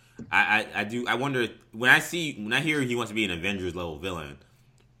 But I wonder, when I hear he wants to be an Avengers level villain,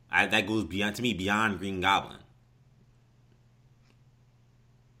 that goes beyond Green Goblin.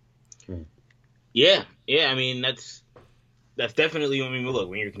 Yeah. I mean, that's that's definitely, I mean, look,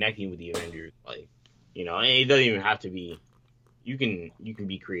 when you're connecting with the Avengers, like, you know, and it doesn't even have to be. You can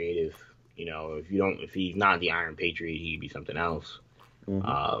be creative. You know, if he's not the Iron Patriot, he could be something else.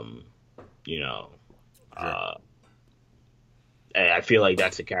 Um, you know, Sure. I feel like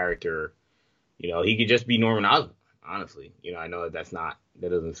that's a character. You know, he could just be Norman Osborn. Honestly, you know, I know that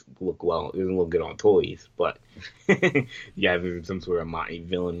doesn't look well. It doesn't look good on toys, but you have some sort of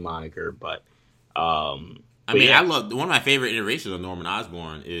villain moniker. But I mean, I love one of my favorite iterations of Norman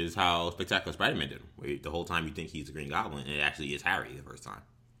Osborn is how Spectacular Spider-Man did him. Where the whole time you think he's the Green Goblin, and it actually is Harry the first time.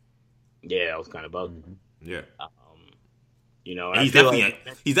 Yeah, that was kind of bugged. Yeah. You know, and he's definitely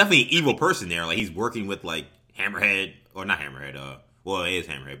an evil person there. Like he's working with like Hammerhead or not Hammerhead. Well, it is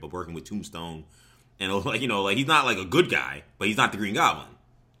Hammerhead, but working with Tombstone, and like like he's not like a good guy, but he's not the Green Goblin.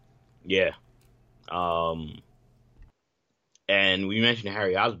 Yeah. And we mentioned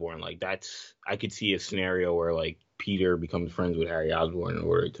Harry Osborn. Like I could see a scenario where like Peter becomes friends with Harry Osborn in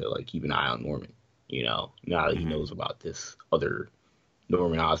order to like keep an eye on Norman. You know, now that he knows about this other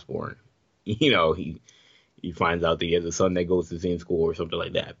Norman Osborn, you know, he finds out that he has a son that goes to the same school or something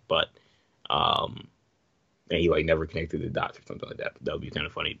like that. But and he like never connected the dots or something like that. That would be kind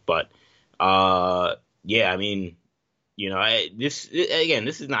of funny. But yeah, I mean, you know, this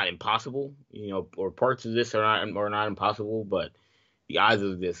is not impossible. You know, or parts of this are not impossible. But the odds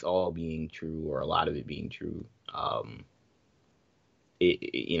of this all being true, or a lot of it being true,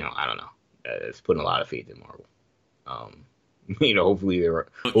 you know, I don't know. It's putting a lot of faith in Marvel. You know, hopefully they're.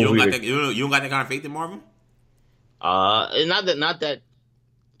 You don't got that kind of faith in Marvel. Not that.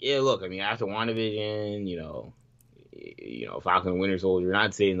 Yeah, look, I mean, after WandaVision, you know, Falcon and Winter Soldier.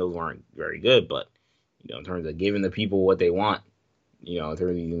 Not saying those weren't very good, but you know, in terms of giving the people what they want, you know, in terms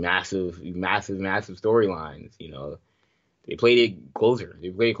of these massive storylines, you know, they played it closer.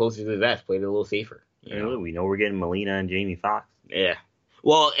 They played it closer to the vest. Played it a little safer. You know? We know we're getting Melina and Jamie Foxx. Yeah.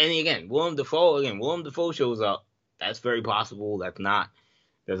 Well, and again, Willem Dafoe shows up. That's very possible. It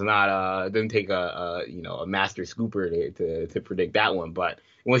doesn't take a master scooper to predict that one. But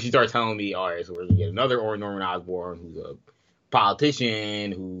once you start telling me, all right, so we're gonna get another Norman Osborn who's a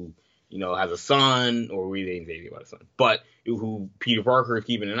politician who, you know, has a son, or we didn't say anything about a son, but who Peter Parker is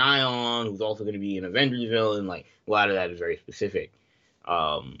keeping an eye on, who's also going to be an Avengers villain, like a lot of that is very specific.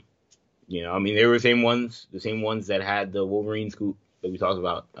 You know, I mean, they were the same ones that had the Wolverine scoop that we talked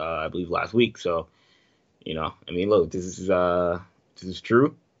about, I believe last week. So, you know, I mean, look, this is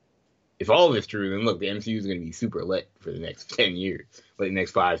true. If all of it's true, then look, the MCU is going to be super lit for the next 10 years, like the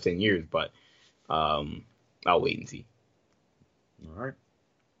next 5-10 years. But I'll wait and see. All right.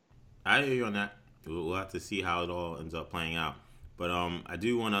 I hear you on that. We'll have to see how it all ends up playing out. But I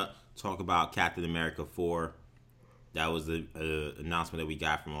do want to talk about Captain America 4. That was the announcement that we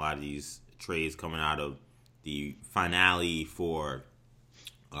got from a lot of these trades coming out of the finale for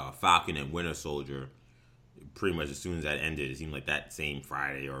Falcon and Winter Soldier. Pretty much as soon as that ended, it seemed like that same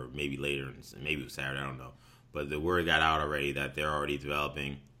Friday or maybe later, maybe it was Saturday, I don't know. But the word got out already that they're already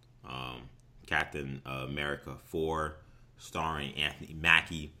developing Captain America 4, starring Anthony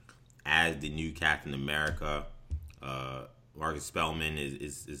Mackie as the new Captain America. Marcus Spellman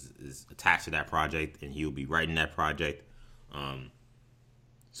is attached to that project, and he'll be writing that project.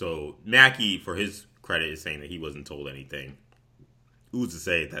 So Mackie, for his credit, is saying that he wasn't told anything. Who's to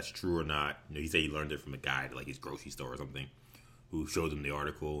say if that's true or not? You know, he said he learned it from a guy at like his grocery store or something, who showed him the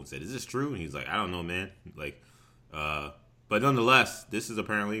article and said, "Is this true?" And he's like, "I don't know, man." Like, but nonetheless, this is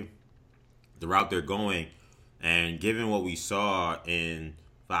apparently the route they're going. And given what we saw in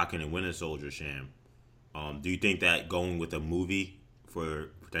Falcon and Winter Soldier, Sham, do you think that going with a movie for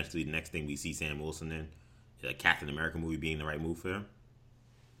potentially the next thing we see Sam Wilson in, a Captain America movie, being the right move for him?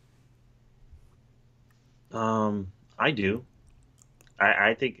 I do.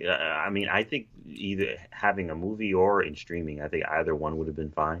 I think. I think either having a movie or in streaming, I think either one would have been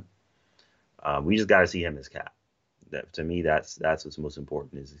fine. We just got to see him as Cap. That, to me, that's what's most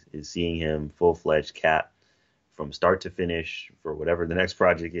important is seeing him full-fledged Cap from start to finish for whatever the next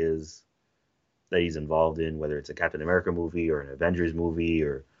project is that he's involved in, whether it's a Captain America movie or an Avengers movie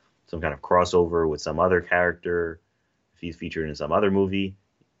or some kind of crossover with some other character. If he's featured in some other movie,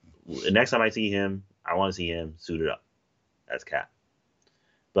 the next time I see him, I want to see him suited up as Cap.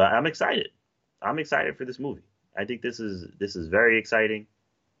 But I'm excited. I'm excited for this movie. I think this is very exciting.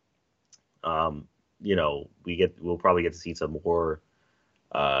 You know, we'll probably get to see some more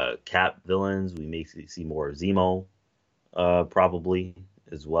Cap villains. We may see more of Zemo probably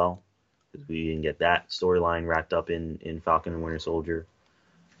as well, because we didn't get that storyline wrapped up in Falcon and Winter Soldier.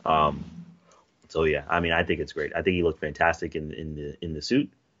 So yeah, I mean, I think it's great. I think he looked fantastic in the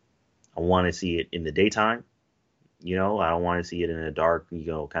suit. I want to see it in the daytime. You know, I don't want to see it in a dark,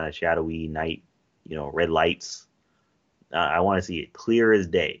 kind of shadowy night, red lights. I want to see it clear as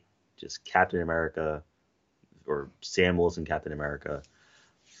day. Just Captain America or Sam Wilson Captain America.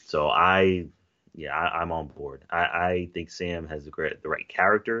 So I'm on board. I think Sam has the right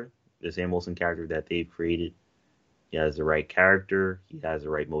character, the Sam Wilson character that they've created. He has the right character. He has the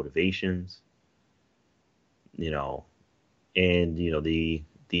right motivations. And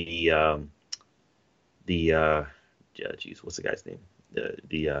what's the guy's name?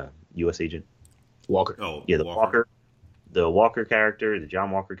 The U.S. agent Walker. Oh, yeah, the Walker character, the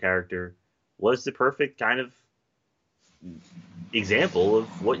John Walker character, was the perfect kind of example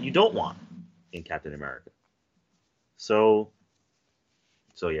of what you don't want in Captain America. So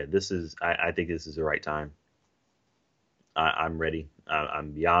yeah, I think this is the right time. I'm ready.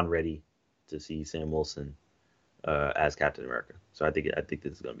 I'm beyond ready to see Sam Wilson as Captain America. So I think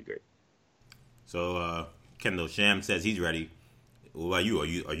this is gonna be great. So Kendall Sham says he's ready. What about you?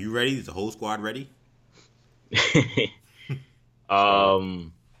 Are you ready? Is the whole squad ready?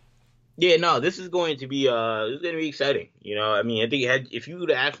 Yeah, no, this is going to be exciting. I mean, I think if you would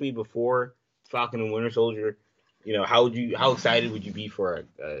have asked me before Falcon and Winter Soldier, how excited would you be for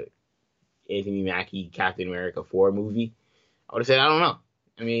a Anthony Mackie Captain America 4 movie? I would have said, I don't know.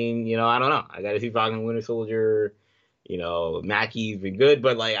 I mean, I don't know. I got to see Falcon and Winter Soldier. Mackie's been good,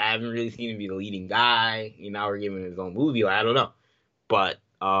 but like I haven't really seen him be the leading guy. Now we're giving him his own movie. Like, I don't know, but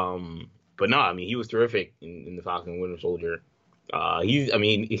no, I mean he was terrific in the Falcon and Winter Soldier.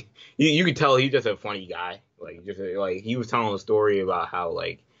 You could tell he's just a funny guy. Like he was telling a story about how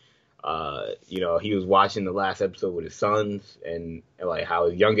he was watching the last episode with his sons and like how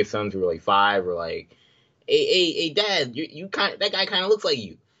his youngest sons who were like 5 were like, hey Dad, that guy kind of looks like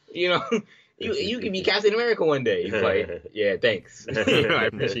you. You can be Captain America one day. He's like, yeah, thanks. I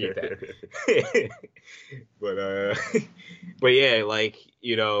appreciate that. but yeah,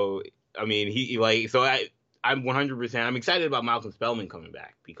 I mean, I'm 100%. I'm excited about Malcolm Spellman coming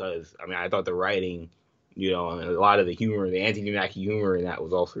back because I mean, I thought the writing, and a lot of the humor, the Anthony Mackie humor, in that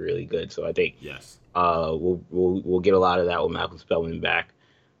was also really good. So I think yes, we'll get a lot of that with Malcolm Spellman back.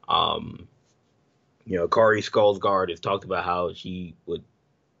 Kari Skarsgård has talked about how she would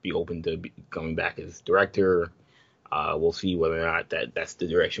be open to coming back as director. We'll see whether or not that's the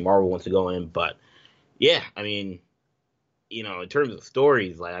direction Marvel wants to go in. But yeah, I mean, in terms of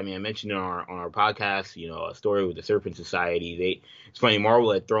stories, like I mentioned on our podcast, a story with the Serpent Society. It's funny,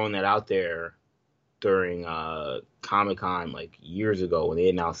 Marvel had thrown that out there during Comic-Con like years ago when they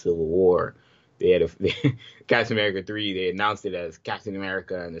announced Civil War. They had Captain America 3. They announced it as Captain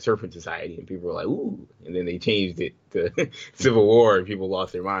America and the Serpent Society, and people were like, "Ooh!" And then they changed it to Civil War, and people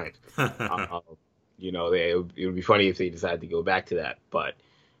lost their minds. It would be funny if they decided to go back to that. But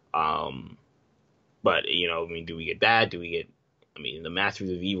do we get that? The Masters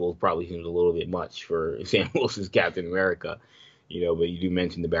of Evil probably seems a little bit much for Sam Wilson's Captain America, but you do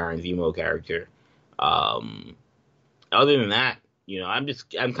mention the Baron Zemo character. Other than that, I'm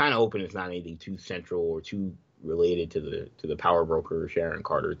kind of hoping it's not anything too central or too related to the power broker Sharon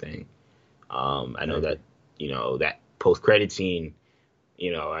Carter thing. I know that, that post-credit scene,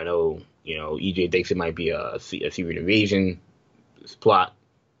 I know, EJ thinks it might be a Secret Invasion plot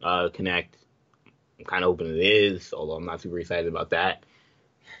connect. I'm kind of hoping it is, although I'm not super excited about that.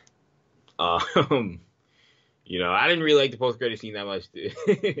 I didn't really like the post-credit scene that much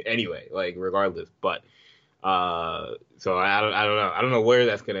anyway, regardless, but so I don't know. I don't know where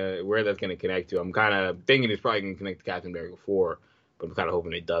that's gonna connect to. I'm kind of thinking it's probably gonna connect to Captain America 4, but I'm kind of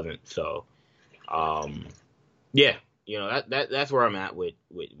hoping it doesn't. So, yeah, that's where I'm at with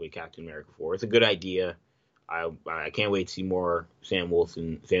Captain America 4. It's a good idea. I can't wait to see more Sam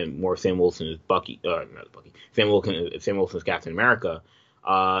Wilson as Bucky. Not Bucky. Sam Wilson as Captain America,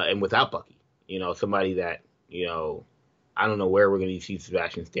 and without Bucky. Somebody that I don't know where we're going to see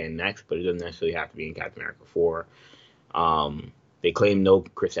Sebastian Stan next, but it doesn't necessarily have to be in Captain America 4. They claim no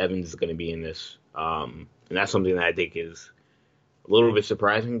Chris Evans is going to be in this, and that's something that I think is a little bit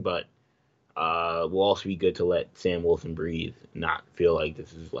surprising, but will also be good to let Sam Wilson breathe, not feel like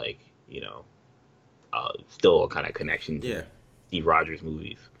this is still a kind of connection to Steve Rogers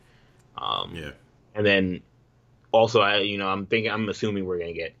movies. And then also I'm assuming we're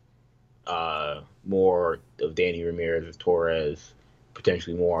going to get more of Danny Ramirez as Torres,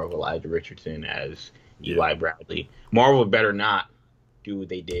 potentially more of Elijah Richardson as Eli Bradley. Marvel better not do what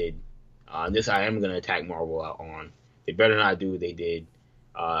they did. This I am going to attack Marvel out on. They better not do what they did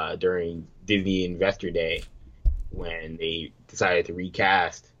during Disney Investor Day when they decided to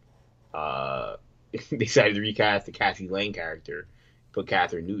recast. They decided to recast the Cassie Lang character, put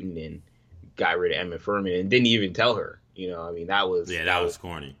Catherine Newton in, got rid of Emma Furman and didn't even tell her. I mean, that was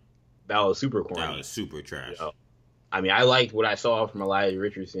corny. That was super corny. That was super trash. I mean, I liked what I saw from Elijah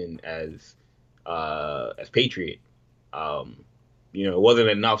Richardson as Patriot. It wasn't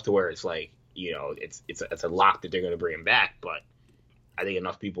enough to where it's like, it's a lock that they're going to bring him back, but I think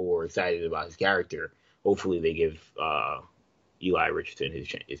enough people were excited about his character. Hopefully they give Eli Richardson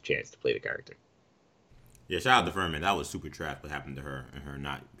his chance to play the character. Yeah, shout out to Furman. That was super trash what happened to her and her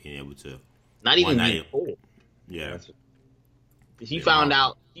not being able to. Not even being told. Yeah. She found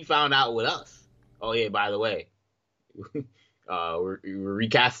out with us. Oh yeah, by the way, we're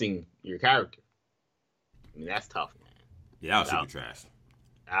recasting your character. I mean, that's tough, man. Yeah, that was super trash.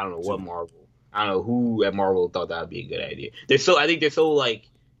 I don't know who at Marvel thought that would be a good idea. I think they're so like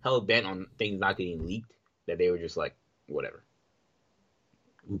hell bent on things not getting leaked that they were just like, whatever.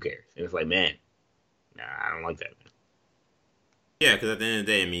 Who cares? And it's like, man, nah, I don't like that, man. Yeah, because at the end of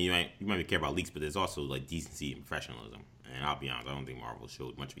the day, I mean, you might care about leaks, but there's also like decency and professionalism. And I'll be honest, I don't think Marvel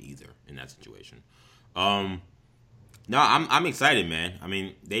showed much of either in that situation. No, I'm excited, man. I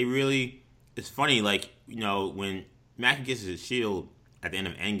mean, they really. It's funny, like when Mackie gets his shield at the end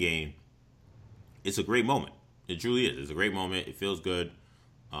of Endgame, it's a great moment. It truly is. It's a great moment. It feels good.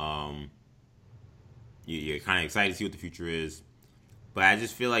 You're kind of excited to see what the future is, but I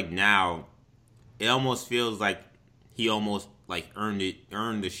just feel like now it almost feels like he almost like earned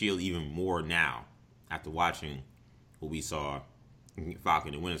the shield even more now after watching what we saw in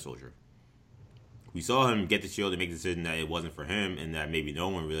Falcon and Winter Soldier. We saw him get the shield and make the decision that it wasn't for him and that maybe no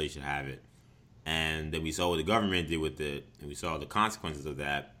one really should have it. And then we saw what the government did with it, and we saw the consequences of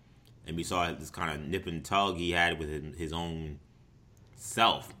that. And we saw this kind of nip and tug he had with his own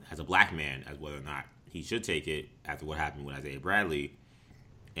self as a black man, as whether or not he should take it after what happened with Isaiah Bradley.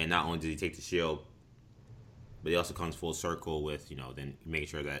 And not only did he take the shield, but he also comes full circle with, then making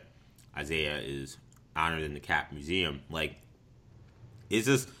sure that Isaiah is honored in the Cap Museum. Like, it's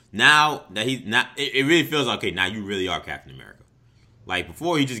just now that he's not, it really feels like, okay, now you really are Captain America. Like,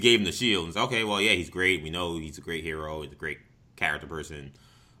 before he just gave him the shield and said, okay, well, yeah, he's great. We know he's a great hero. He's a great character person.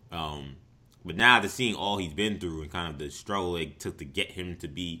 But now to seeing all he's been through and kind of the struggle it took to get him to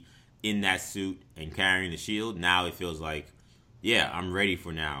be in that suit and carrying the shield, now it feels like, yeah, I'm ready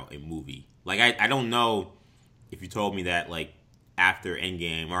for now a movie. Like, I don't know if you told me that, like, after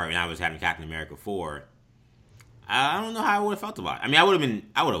Endgame, or when I was having Captain America 4, I don't know how I would have felt about it. I mean,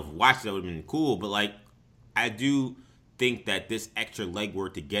 I would have watched it, it would have been cool, but, like, I do think that this extra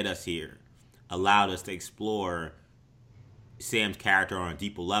legwork to get us here allowed us to explore Sam's character on a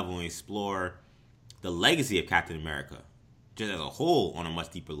deeper level and explore the legacy of Captain America just as a whole on a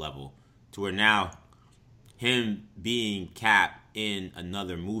much deeper level, to where now him being Cap in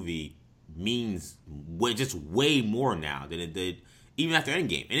another movie means just way more now than it did even after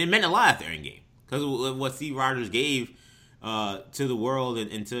Endgame. And it meant a lot after Endgame because of what Steve Rogers gave to the world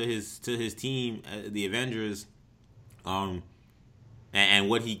and to his team, the Avengers, and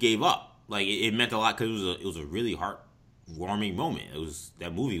what he gave up. Like, it meant a lot because it was a really heartwarming moment.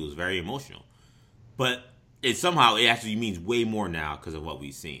 That movie was very emotional, but it actually means way more now because of what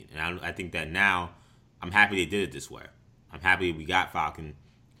we've seen. And I think that now I'm happy they did it this way. I'm happy we got Falcon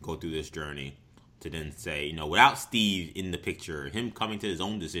go through this journey to then say, without Steve in the picture, him coming to his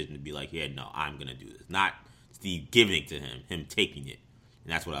own decision to be like, yeah, no, I'm gonna do this. Not Steve giving it to him taking it.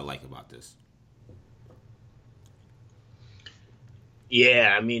 And that's what I like about this.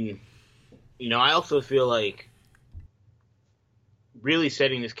 Yeah, I mean, I also feel like really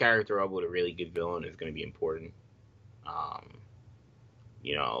setting this character up with a really good villain is going to be important. I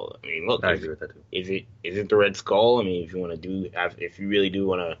mean, look, I agree with that too. Is it the Red Skull? I mean, if you really do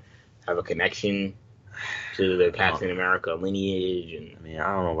want to have a connection to the Captain America lineage, and I mean,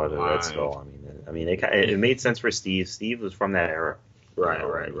 I don't know about the Red Skull. I mean, it made sense for Steve. Steve was from that era.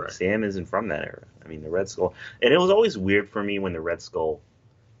 Right. Sam isn't from that era. I mean, the Red Skull, and it was always weird for me when the Red Skull.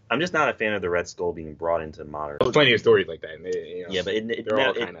 I'm just not a fan of the Red Skull being brought into modern. There's plenty of stories like that. Yeah, but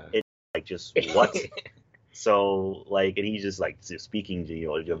it like just what? So like, and he's just like speaking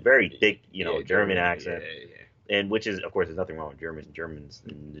to a very thick German accent, and which is of course there's nothing wrong with Germans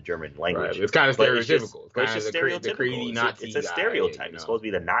in the German language. Right. It's kind of stereotypical. It's just stereotypical. The crazy Nazi. It's a stereotype. It's supposed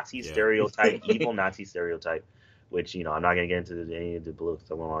to be the Nazi stereotype, evil Nazi stereotype. Which, I'm not going to get into any of the politics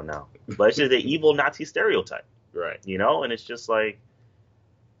going on now. But it's just the evil Nazi stereotype. Right. And it's just like,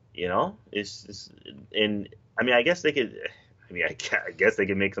 and I mean, I guess they could, I guess they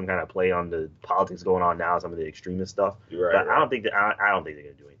could make some kind of play on the politics going on now, some of the extremist stuff. Right. But I don't think they're going to do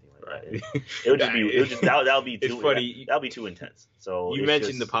anything Right. It would just be. It would just that would be too. It's funny. That would be too intense. So you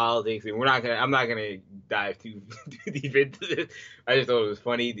mentioned the politics, and I'm not gonna dive too deep into this. I just thought it was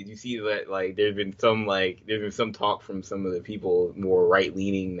funny. Did you see that? Like, there's been some talk from some of the people more right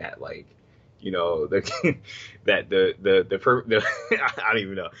leaning that that the I don't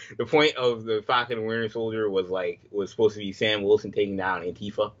even know. The point of the Falcon and Winter Soldier was supposed to be Sam Wilson taking down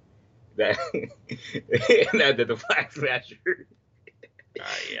Antifa. That the Flag Smasher.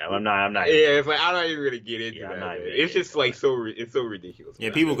 Yeah, I'm not. Yeah, it's like I'm not even gonna get into that. It's just like it's so ridiculous.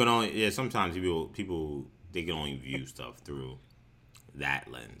 Yeah, people can only. Yeah, sometimes people they can only view stuff through that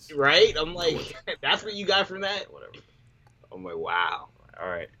lens. Right? I'm like, that's what you got from that. Whatever. I'm like, wow. All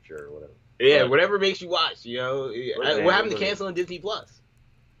right, sure, whatever. Yeah, whatever makes you watch. What happened to canceling Disney Plus?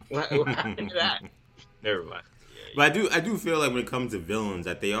 What happened to that? Never mind. But I do feel like when it comes to villains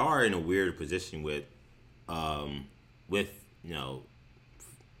that they are in a weird position with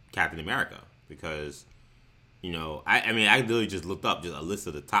Captain America, because I literally just looked up just a list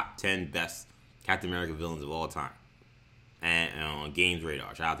of the top 10 best Captain America villains of all time, and on Games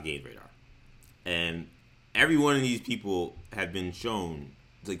Radar. Shout out to Games Radar, and every one of these people have been shown.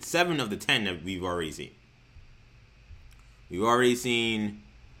 It's like 7 of the 10 that we've already seen. We've already seen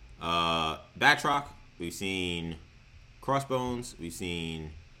Batroc. We've seen Crossbones. We've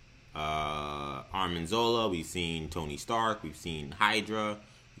seen Armin Zola. We've seen Tony Stark. We've seen Hydra.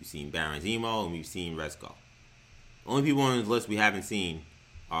 We've seen Baron Zemo. And we've seen Red Skull. The only people on this list we haven't seen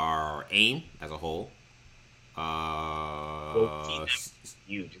are AIM as a whole.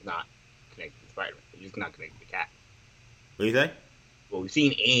 You just not connected to Spider-Man. You're just not connected to Cap. What do you say? Well, we've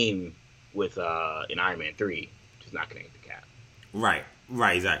seen AIM with in Iron Man 3, just not connected to Cap. Right,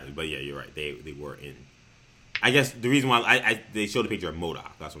 exactly. But yeah, you're right. They were in. I guess the reason why they showed a picture of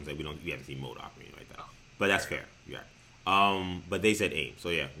MODOK. That's what I'm saying. We haven't seen MODOK or anything like that. But that's fair. You're right. But they said AIM. So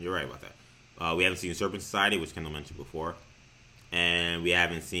yeah, you're right about that. We haven't seen Serpent Society, which Kendall mentioned before, and we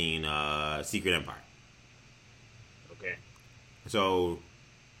haven't seen Secret Empire. Okay. So,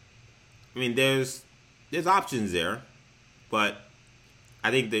 I mean, there's options there, but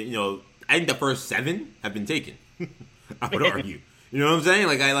I think that the first 7 have been taken. I would argue. You know what I'm saying?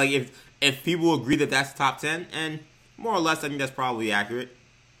 Like if people agree that that's top 10, and more or less, I think that's probably accurate.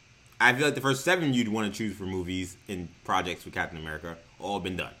 I feel like the first 7 you'd want to choose for movies and projects with Captain America all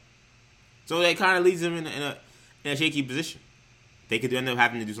been done. So that kind of leaves them in a shaky position. They could end up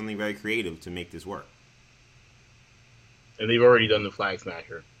having to do something very creative to make this work. And they've already done the Flag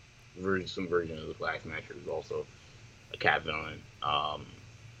Smasher. Some version of the Flag Smasher is also a Cap villain. And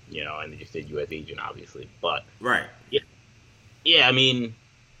they just did U.S. Agent, obviously. But right. Yeah, I mean,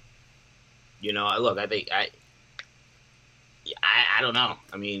 look, I think I don't know.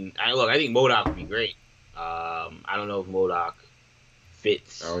 I mean, I think MODOK would be great. I don't know if MODOK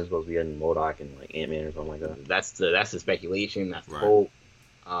fits. Are we supposed to be getting MODOK and like Ant-Man or something like that? That's the speculation. That's the hope.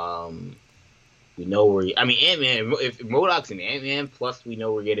 We know Ant-Man. If MODOK's in Ant-Man, plus we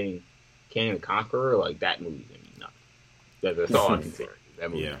know we're getting Kang the Conqueror, like that movie's gonna be nuts. That's all I can say.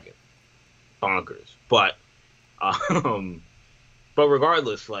 That movie's gonna get bonkers. But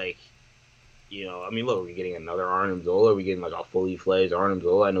regardless, look, we're getting another Arnim Zola. We're getting like a fully fledged Arnim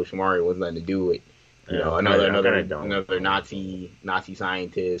Zola. I know Shamari wasn't letting to do it. Another Nazi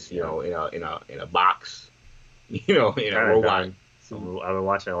scientist. In a box. In a robot. I've been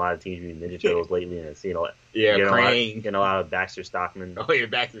watching a lot of Teenage Mutant Ninja Turtles lately, and it's Krang. Getting a lot of Baxter Stockman. Oh yeah,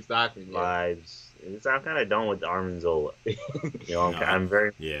 Baxter Stockman vibes. I'm kind of done with the Armin Zola. I'm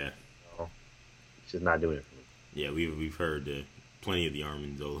very it's just not doing it for me. Yeah, we've heard plenty of the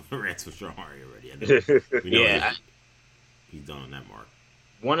Armin Zola rants for Shamari already. He's done on that mark.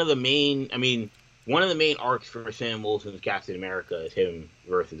 One of the main arcs for Sam Wilson's Captain America is him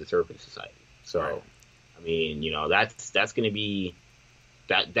versus the Serpent Society. So. Right. I mean, that's going to be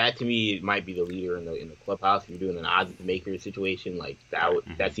that to me might be the leader in the clubhouse. If you're doing an odds maker situation, like that,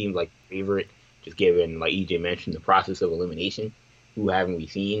 that seems like favorite. Just given, like EJ mentioned, the process of elimination. Who haven't we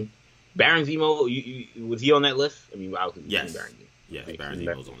seen? Baron Zemo, was he on that list? I mean, yes, Baron Zemo. Yes, Baron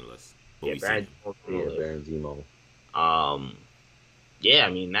Zemo's on the list. Baron Zemo. I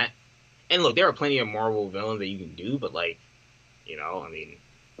mean that. And look, there are plenty of Marvel villains that you can do, but there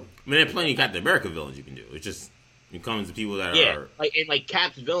are plenty of Captain America villains you can do. It's just it comes to people that are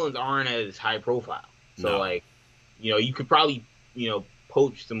Cap's villains aren't as high profile. So you could probably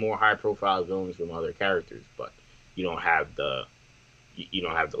poach some more high profile villains from other characters, but you don't have the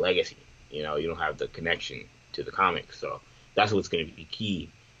legacy. You don't have the connection to the comics. So that's what's going to be key.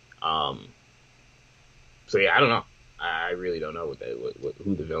 I don't know. I really don't know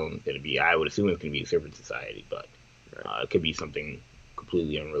who the villain is going to be. I would assume it's going to be Serpent Society, but it could be something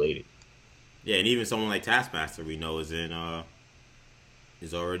completely unrelated. Yeah, and even someone like Taskmaster, we know is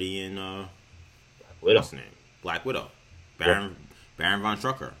already in Widow. what's the name? Black Widow. Baron von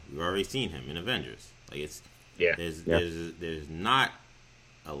Strucker. We've already seen him in Avengers. Like it's there's not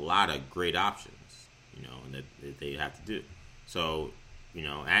a lot of great options, that they have to do. So,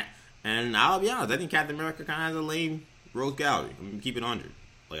 and I'll be honest, I think Captain America kind of has a lame rogues gallery. I'm gonna keep it 100.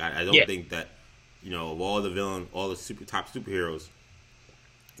 Like I don't think that, of all the top superheroes,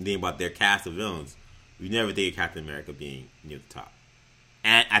 think about their cast of villains, we never think of Captain America being near the top.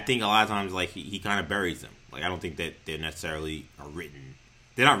 And I think a lot of times, like, he kind of buries them. Like, I don't think that they're necessarily written.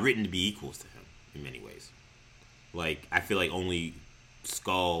 They're not written to be equals to him in many ways. Like, I feel like only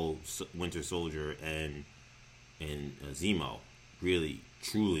Skull, Winter Soldier, and Zemo really,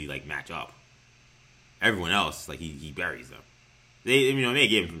 truly, like, match up. Everyone else, like, he buries them. They may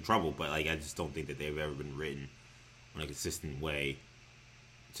give him some trouble, but, like, I just don't think that they've ever been written in a consistent way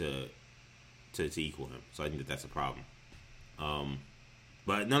to equal him. So I think that that's a problem.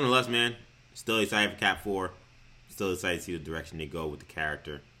 But nonetheless, man, still excited for Cap 4. Still excited to see the direction they go with the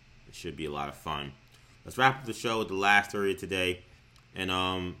character. It should be a lot of fun. Let's wrap up the show with the last story of today.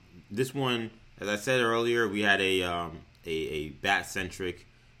 And this one, as I said earlier, we had a Bat-centric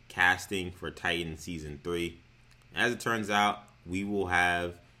casting for Titan Season 3. As it turns out, we will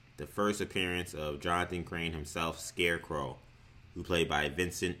have the first appearance of Jonathan Crane himself, Scarecrow, who played by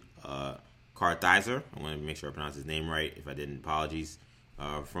Vincent Kartheiser. I want to make sure I pronounce his name right. If I didn't, apologies.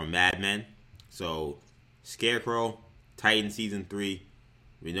 From Mad Men. So, Scarecrow, Titan Season 3.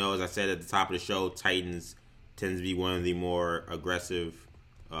 We know, as I said at the top of the show, Titans tends to be one of the more aggressive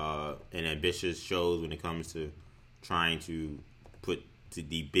and ambitious shows when it comes to trying to put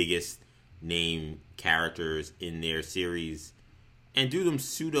the biggest name characters in their series and do them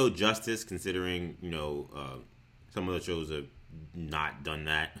pseudo justice, considering some of the shows have not done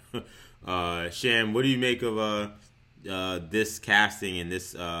that. Sham, what do you make of this casting and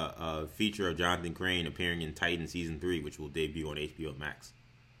this feature of Jonathan Crane appearing in Titan Season 3, which will debut on HBO Max?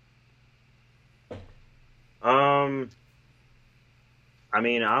 I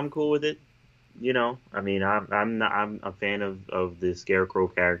mean, I'm cool with it. I mean, I'm a fan of the Scarecrow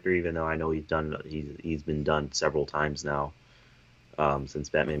character, even though I know he's been done several times now, since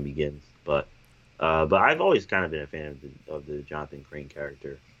Batman Begins. But I've always kind of been a fan of the Jonathan Crane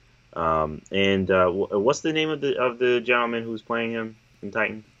character. And what's the name of the gentleman who's playing him in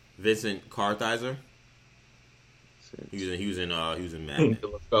Titan? Vincent Kartheiser. He was in Mad Men.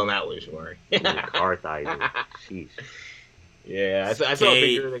 Spell that way, Shomari. Kartheiser. Sheesh. Yeah, I saw a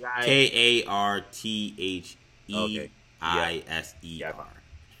picture of the guy. Kartheeiser.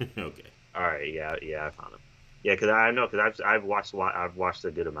 Okay. All right. Yeah, I found him. Yeah, because I've watched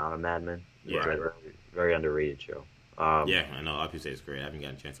a good amount of Mad Men. Yeah, very, very underrated show. Yeah, I know. A lot of people say it's great. I haven't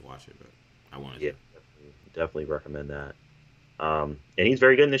gotten a chance to watch it, but I wanted to. Yeah, definitely recommend that. And he's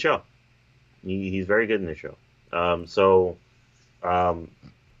very good in the show. He's very good in the show. So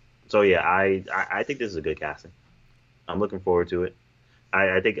yeah, I think this is a good casting. I'm looking forward to it.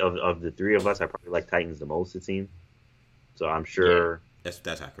 I think of the three of us, I probably like Titans the most, it seems. So I'm sure. Yeah,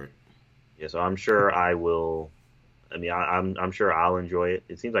 that's accurate. Yeah, so I'm sure I will. I mean, I'm sure I'll enjoy it.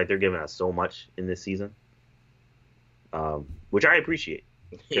 It seems like they're giving us so much in this season, which I appreciate.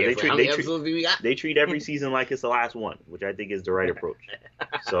 Yeah, They treat every season like it's the last one, which I think is the right approach.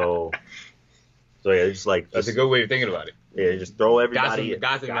 So yeah, it's like that's a good way of thinking about it. Yeah, just throw everybody.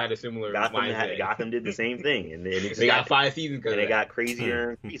 Gotham had a similar mindset. Gotham did the same thing, and they got 5 seasons, and it got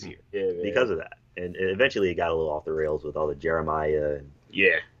crazier and crazier because of that. And eventually, it got a little off the rails with all the Jeremiah and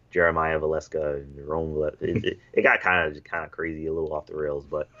Jeremiah Valeska and Jerome. It got kind of crazy, a little off the rails.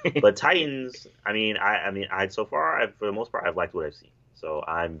 But Titans, I mean, so far, for the most part, I've liked what I've seen. So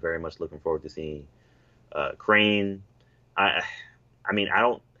I'm very much looking forward to seeing Crane.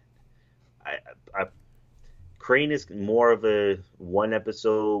 Crane is more of a 1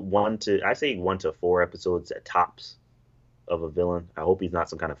 to 4 episodes at tops of a villain. I hope he's not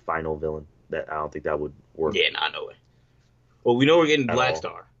some kind of final villain. That I don't think that would work. Yeah, no way. Well, we know we're getting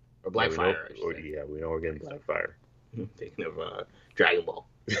Blackstar or Blackfire. We know we're getting Blackfire. Thinking of Dragon Ball,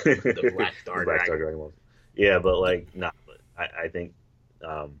 the Blackstar Dragon Ball. Yeah, but I think,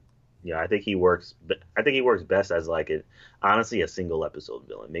 I think he works. I think he works best as honestly a single episode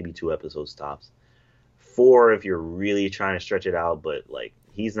villain, maybe 2 episodes tops. 4 if you're really trying to stretch it out, but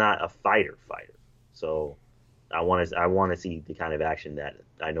he's not a fighter. So I want to see the kind of action that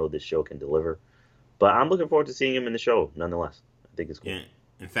I know this show can deliver. But I'm looking forward to seeing him in the show nonetheless. I think it's cool. Yeah.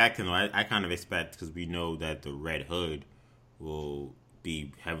 In fact, I kind of expect, because we know that the Red Hood will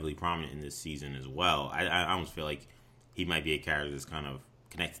be heavily prominent in this season as well. I almost feel like he might be a character that's kind of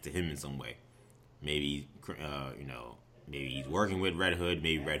connected to him in some way. Maybe maybe he's working with Red Hood.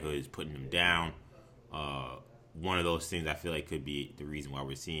 Maybe Red Hood is putting him down. One of those things I feel like could be the reason why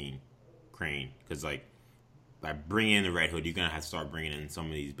we're seeing Crane, because like by bringing in the Red Hood, you're gonna have to start bringing in some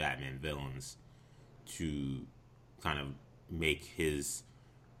of these Batman villains to kind of make his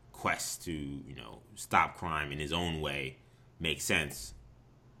quest to stop crime in his own way make sense.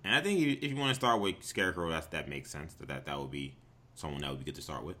 And I think if you want to start with Scarecrow, that makes sense. That would be someone that would be good to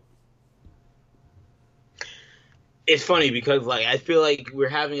start with. It's funny because like I feel like we're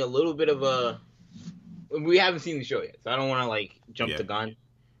having a little bit of we haven't seen the show yet, so I don't want to like jump the gun,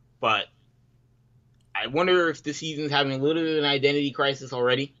 but I wonder if this season's having a little bit of an identity crisis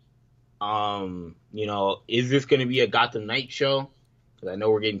already. Is this going to be a Gotham Knight show? Because I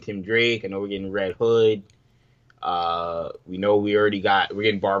know we're getting Tim Drake. I know we're getting Red Hood. We know we're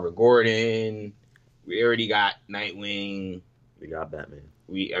getting Barbara Gordon. We already got Nightwing. We got Batman.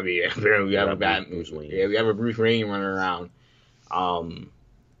 Apparently we have a Batman. Bruce Wayne. Yeah, we have a Bruce Wayne running around.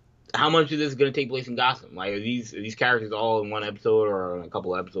 How much of this is going to take place in Gotham? Like, are these characters all in one episode or in a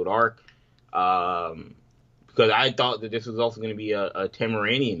couple episode arc? Because I thought that this was also going to be a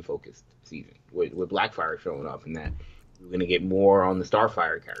Tamaranian focused season with Blackfire showing up, and that we're going to get more on the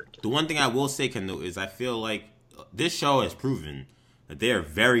Starfire character. The one thing I will say, Kendall, is I feel like this show has proven that they are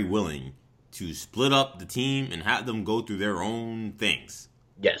very willing to split up the team and have them go through their own things.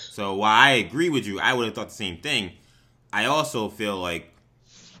 Yes. So while I agree with you, I would have thought the same thing. I also feel like,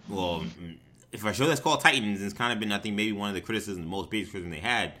 well, if a show that's called Titans, and it's kind of been, I think, maybe one of the criticisms, the most basic criticism they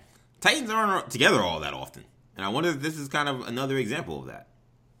had, Titans aren't together all that often. And I wonder if this is kind of another example of that.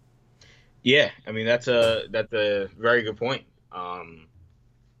 Yeah, I mean, that's a very good point.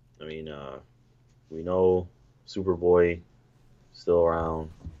 We know Superboy still around.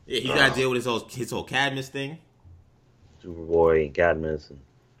 Yeah, he's got to deal with his whole Cadmus thing. Superboy and Cadmus and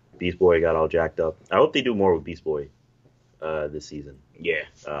Beast Boy got all jacked up. I hope they do more with Beast Boy this season. Yeah.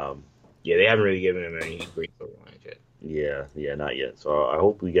 They haven't really given him any great storylines yet. Yeah, not yet. So I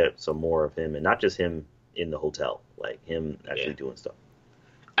hope we get some more of him, and not just him in the hotel, like him actually doing stuff.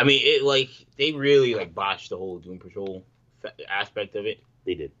 I mean, they really botched the whole Doom Patrol aspect of it.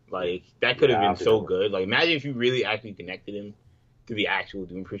 They did. That could have been so good. Like, imagine if you really actually connected him to the actual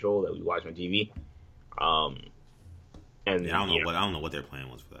Doom Patrol that we watch on TV. And I don't know what their plan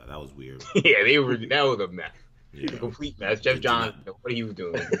was for that. That was weird. Yeah, that was a mess. Yeah. A complete mess. Jeff Johns, what he was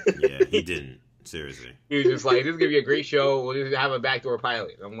doing. Yeah, he didn't. Seriously. He was just like, this is going to be a great show. We'll just have a backdoor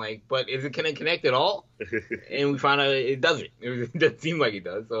pilot. I'm like, but is it going to connect at all? And we found out it doesn't. It doesn't seem like it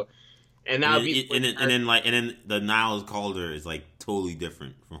does. So, and now then the Niles Calder is like totally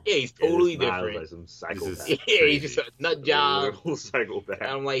different. He's totally different. Like some psychopath. He's just a nut job. Psychopath. And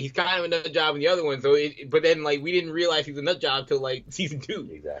I'm like, he's kind of a nut job in the other one. So, but then we didn't realize he's a nut job till season 2.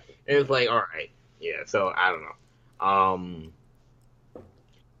 Exactly. And it's like, all right, yeah. So I don't know.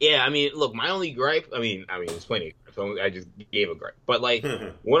 Yeah, I mean, look, my only gripe. I mean, there's plenty of gripes. So I just gave a gripe, but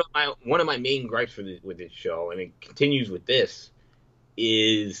one of my main gripes with this show, and it continues with this,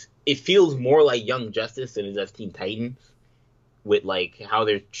 is it feels more like Young Justice than it does Teen Titans, with how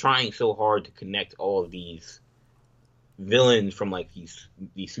they're trying so hard to connect all of these villains from these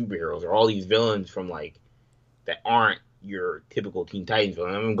superheroes, or all these villains from that aren't your typical Teen Titans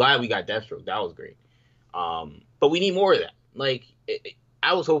villain. I'm glad we got Deathstroke. That was great. But we need more of that.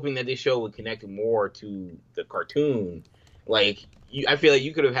 I was hoping that this show would connect more to the cartoon. I feel like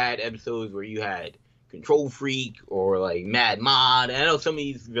you could have had episodes where you had Control Freak or Mad Mod. And I know some of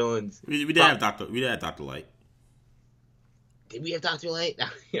these villains. We did have Dr. Light. Did we have Dr. Light?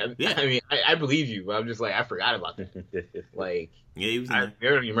 Yeah. I mean, I believe you, but I'm just I forgot about that. Yeah, he was. I don't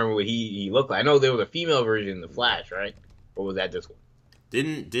even remember what he looked like. I know there was a female version in the Flash, right? Or was that this one?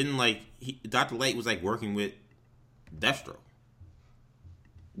 Didn't Dr. Light was working with Deathstroke.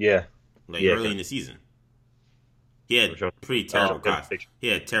 Yeah. Early in the season. He had pretty terrible costume. He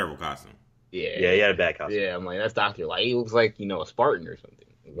had terrible costume. Yeah, he had a bad costume. Yeah, I'm like, that's Dr. Light. He looks like, a Spartan or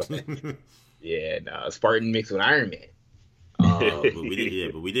something. Yeah, no, a Spartan mixed with Iron Man. But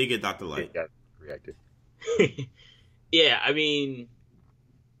we did get Dr. Light. Got reacted. Yeah, I mean,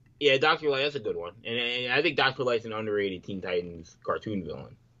 Dr. Light, that's a good one. And I think Dr. Light's an underrated Teen Titans cartoon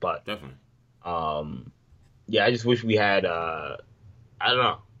villain. But definitely. I just wish we had I don't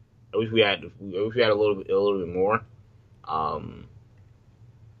know. I wish we had a little bit more.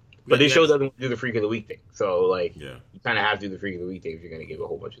 But this show doesn't do the Freak of the Week thing. So you kind of have to do the Freak of the Week thing if you're going to give a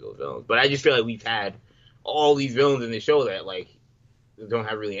whole bunch of those villains. But I just feel like we've had all these villains in this show that don't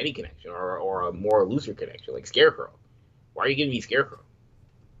have really any connection or a more looser connection, like Scarecrow. Why are you giving me Scarecrow?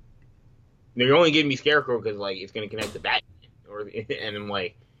 They're only giving me Scarecrow because like it's gonna connect to Batman, and I'm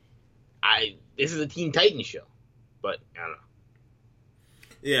like, this is a Teen Titans show, but I don't know.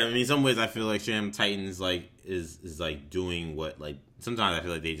 Yeah, I mean, in some ways, I feel like Sham Titans like is like doing what like sometimes I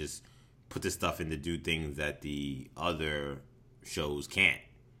feel like they just put this stuff in to do things that the other shows can't.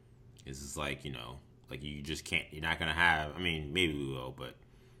 It's just like, you know, like you just can't. You're not gonna have. I mean, maybe we will, but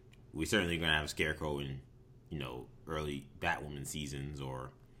we're certainly gonna have Scarecrow in, you know, early Batwoman seasons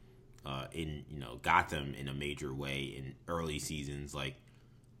or in, you know, Gotham in a major way in early seasons. Like,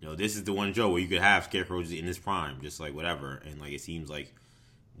 you know, this is the one show where you could have Scarecrow in his prime, just like whatever, and like it seems like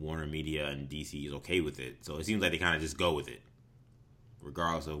Warner Media and DC is okay with it. So it seems like they kind of just go with it,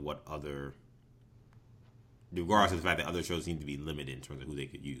 regardless of the fact that other shows seem to be limited in terms of who they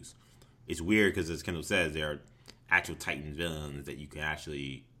could use. It's weird because, as Kendall says, there are actual Titan villains that you can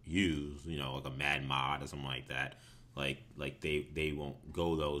actually use, you know, like a Mad Mod or something like that. Like they won't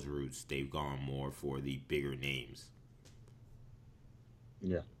go those routes. They've gone more for the bigger names.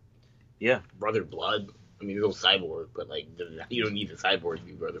 Yeah. Brother Blood. I mean, there's no Cyborg, but like you don't need the Cyborg to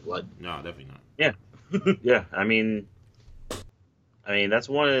be Brother Blood. No, definitely not. Yeah. Yeah. I mean, that's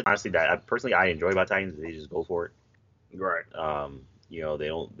one of the, honestly that I enjoy about Titans. They just go for it. Right. You know,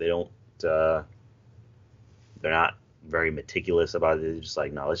 they're not very meticulous about it. They're just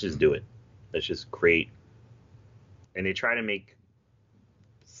like, no, let's just do it. Let's just create. And they try to make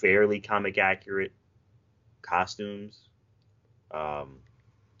fairly comic accurate costumes. At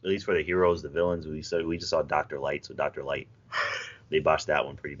least for the heroes, the villains, we just saw Dr. Light. So Dr. Light, they botched that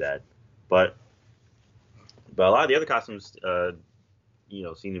one pretty bad. But a lot of the other costumes, you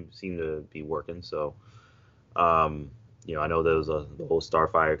know, seem to be working. So, you know, I know there was the whole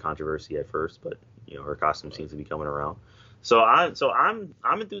Starfire controversy at first, but you know, her costume seems to be coming around. So I'm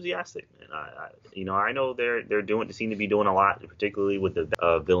enthusiastic, man. I know they seem to be doing a lot, particularly with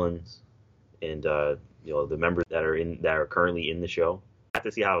the villains and you know, the members that are currently in the show. I have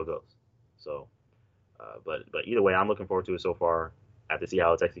to see how it goes. So, but either way, I'm looking forward to it so far. I have to see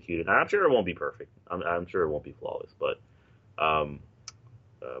how it's executed. And I'm sure it won't be perfect. I'm sure it won't be flawless, but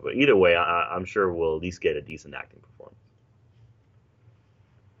either way, I'm sure we'll at least get a decent acting performance.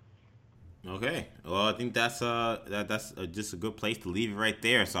 Okay, well, I think that's just a good place to leave it right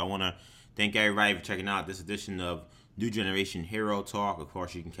there. So I want to thank everybody for checking out this edition of New Generation Hero Talk. Of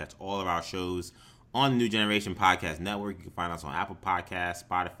course, you can catch all of our shows on the New Generation Podcast Network. You can find us on Apple Podcasts,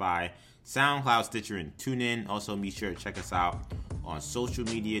 Spotify, SoundCloud, Stitcher, and TuneIn. Also, be sure to check us out on social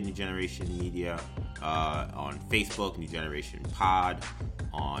media, New Generation Media, on Facebook, New Generation Pod,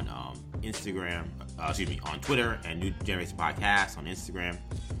 on Instagram, on Twitter, and New Generation Podcast on Instagram.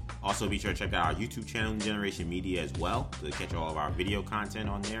 Also, be sure to check out our YouTube channel, New Generation Media, as well, to catch all of our video content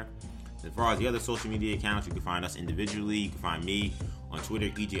on there. As far as the other social media accounts, you can find us individually. You can find me on Twitter,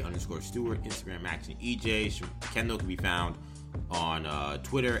 EJ_Stewart, Instagram, ActionEJ. Kendall can be found on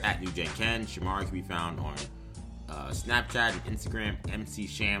Twitter at NewGenKen. Shamari can be found on Snapchat and Instagram,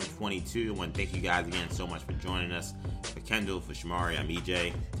 MCSham22. I want to thank you guys again so much for joining us. For Kendall, for Shamari, I'm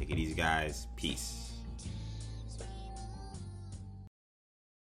EJ. Take it easy, guys. Peace.